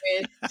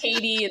with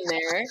Katie in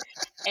there,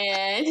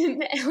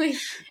 and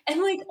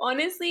like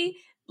honestly,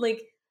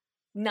 like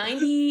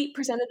 90%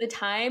 of the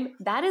time,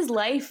 that is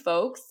life,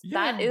 folks.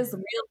 That is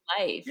real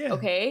life.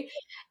 Okay.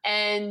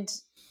 And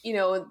you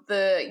know,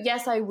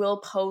 yes, I will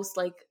post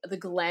like the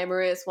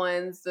glamorous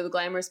ones, the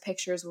glamorous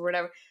pictures or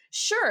whatever.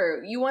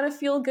 Sure, you want to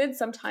feel good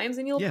sometimes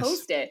and you'll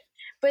post it.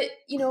 But,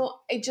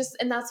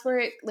 and that's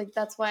where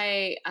that's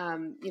why,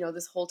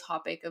 this whole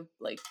topic of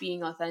like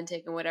being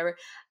authentic and whatever,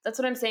 that's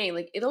what I'm saying.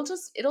 Like, it'll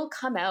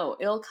come out.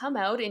 It'll come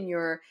out in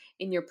your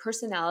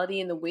personality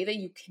and the way that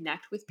you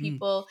connect with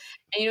people.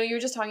 And, you were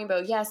just talking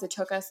about, yes, it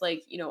took us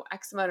like,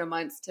 X amount of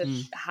months to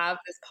have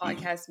this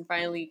podcast and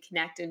finally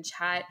connect and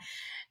chat.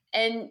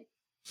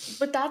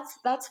 But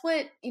that's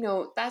what,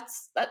 that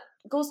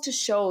goes to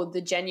show the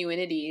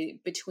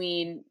genuinity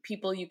between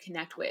people you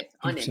connect with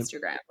on 100%.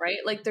 Instagram, right?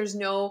 Like there's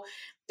no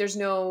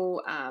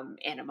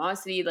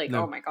animosity, like,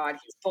 no. Oh my God,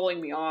 he's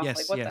pulling me off. Yes,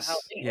 like, what the hell?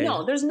 Yeah,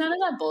 no, there's none of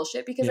that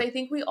bullshit, because I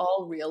think we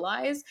all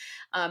realize,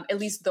 at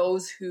least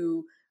those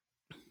who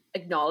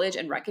acknowledge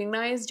and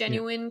recognize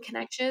genuine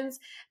connections,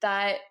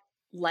 that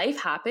life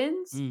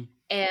happens.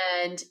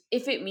 And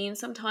if it means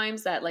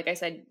sometimes that, like I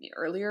said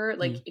earlier,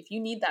 like if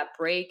you need that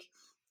break,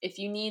 if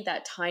you need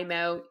that time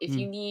out, if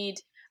you need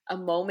a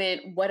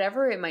moment,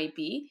 whatever it might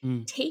be,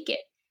 take it.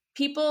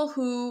 People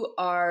who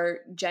are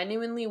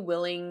genuinely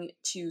willing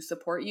to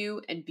support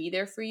you and be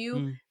there for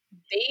you,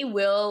 they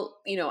will,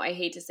 I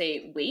hate to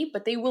say wait,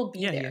 but they will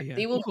be there. Yeah.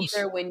 They will be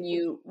there when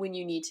you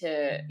need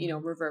to,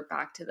 revert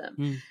back to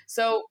them.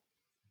 So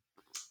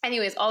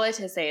anyways, all that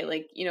to say,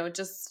 like,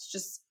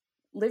 just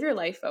live your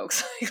life,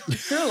 folks.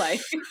 Live your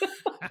life.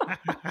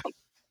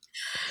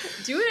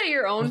 Do it at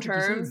your own 100%.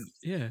 Terms.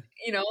 Yeah.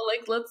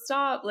 Like let's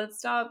stop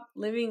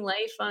living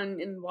life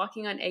and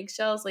walking on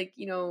eggshells. Like,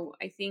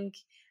 I think,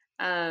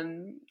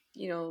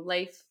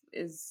 life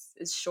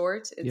is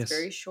short. It's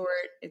very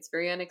short. It's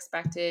very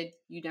unexpected.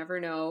 You never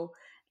know.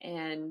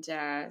 And,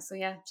 so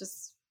yeah,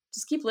 just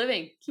keep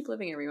living,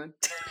 everyone.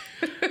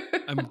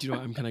 I'm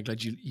kind of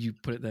glad you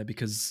put it there,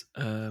 because,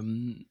 I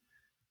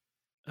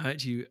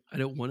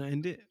don't want to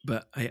end it,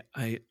 but I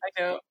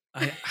know.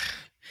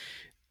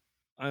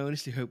 I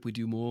honestly hope we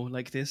do more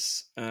like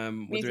this,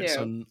 whether it's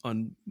on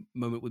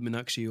Moment with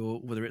Meenakshi or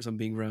whether it's on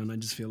Being Brown. I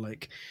just feel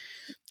like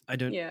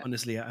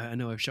honestly, I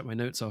know I've shut my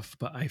notes off,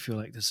 but I feel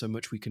like there's so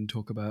much we can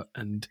talk about.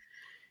 And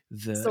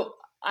so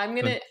I'm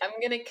gonna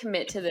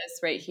commit to this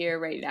right here,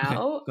 right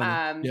now.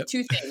 Okay,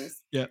 2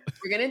 things. Yeah,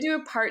 we're gonna do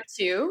a part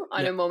 2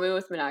 on A Moment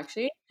with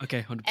Meenakshi.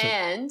 Okay, 100%.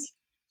 And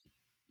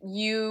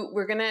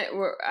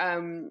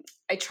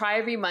I try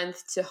every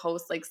month to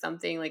host like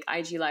something like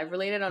IG Live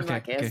related on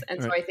Ruckus. Okay,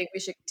 and so I think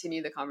we should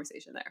continue the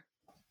conversation there.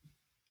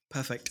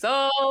 Perfect.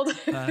 Sold.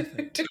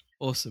 Perfect.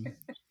 Awesome.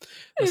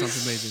 That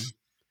sounds amazing.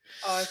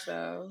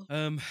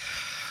 Awesome.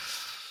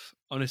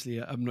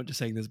 Honestly, I'm not just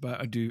saying this, but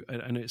I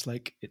know it's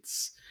like,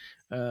 it's,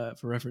 for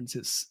reference,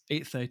 it's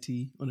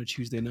 8:30 on a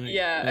Tuesday night.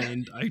 Yeah.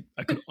 And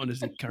I could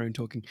honestly carry on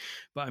talking,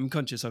 but I'm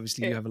conscious,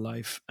 obviously, you have a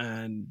life,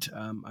 and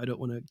I don't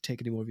want to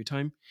take any more of your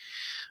time.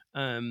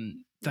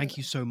 Thank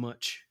you so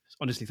much.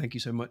 Honestly, thank you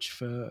so much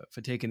for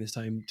taking this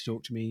time to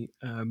talk to me.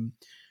 I'm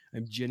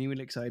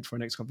genuinely excited for our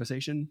next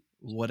conversation,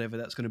 whatever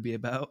that's going to be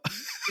about.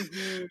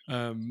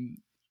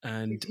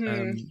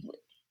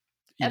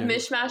 A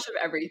mishmash of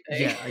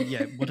everything.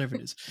 Yeah, whatever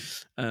it is.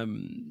 But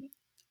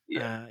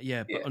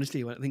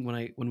honestly, I think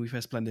when we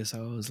first planned this, I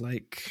was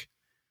like,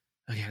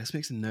 okay, let's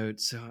make some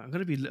notes. So I'm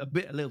going to be a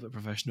little bit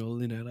professional,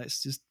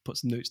 let's just put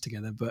some notes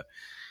together. But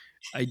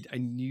I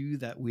knew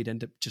that we'd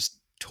end up just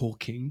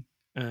talking,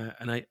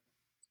 and I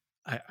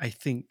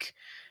think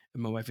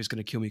my wife is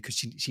going to kill me because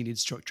she needs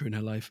structure in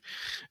her life.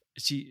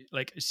 She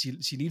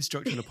needs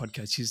structure in a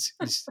podcast.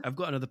 I've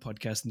got another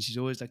podcast, and she's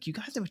always like, you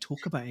guys never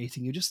talk about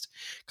anything. You're just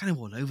kind of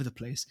all over the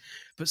place.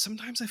 But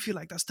sometimes I feel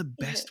like that's the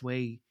best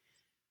way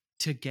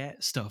to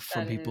get stuff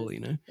from people,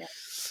 Yeah.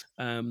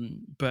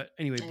 But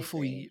anyway,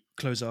 before we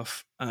close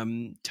off,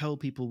 tell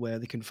people where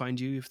they can find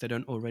you if they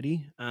don't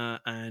already,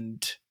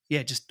 and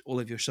just all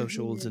of your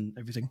socials and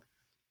everything.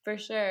 For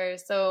sure.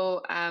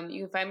 So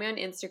you can find me on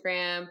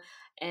Instagram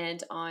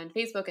and on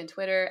Facebook and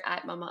Twitter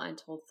at Mama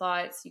Untold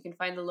Thoughts. You can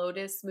find the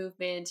Lotus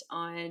Movement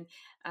on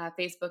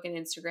Facebook and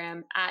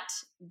Instagram at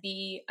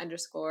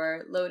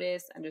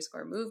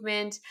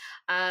 _Lotus_movement.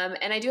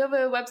 And I do have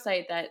a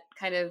website that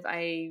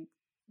I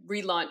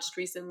relaunched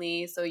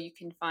recently, so you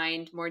can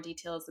find more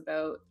details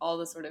about all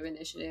the sort of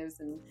initiatives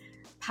and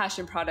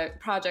passion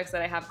projects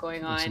that I have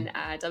going on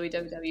at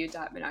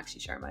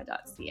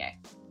www.meenakshisharma.ca.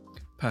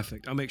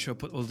 Perfect. I'll make sure I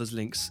put all those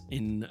links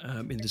in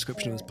the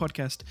description of this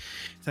podcast.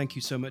 Thank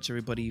you so much,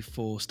 everybody,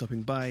 for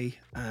stopping by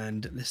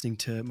and listening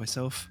to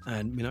myself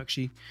and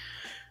Meenakshi.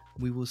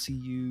 We will see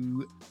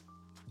you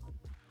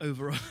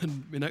over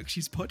on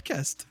Meenakshi's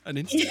podcast and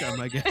Instagram,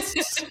 I guess.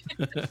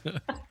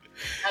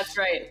 That's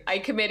right. I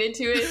committed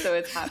to it, so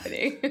it's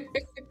happening.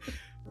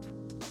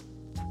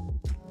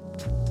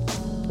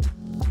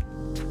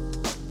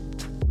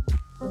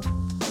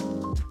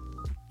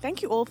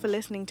 Thank you all for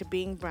listening to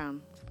Being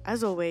Brown.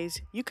 As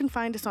always, you can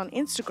find us on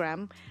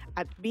Instagram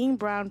at Being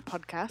Brown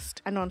Podcast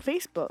and on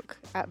Facebook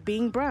at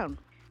Being Brown.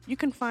 You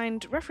can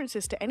find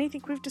references to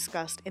anything we've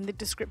discussed in the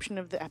description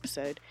of the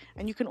episode,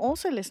 and you can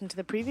also listen to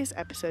the previous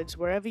episodes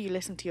wherever you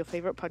listen to your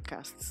favorite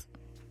podcasts.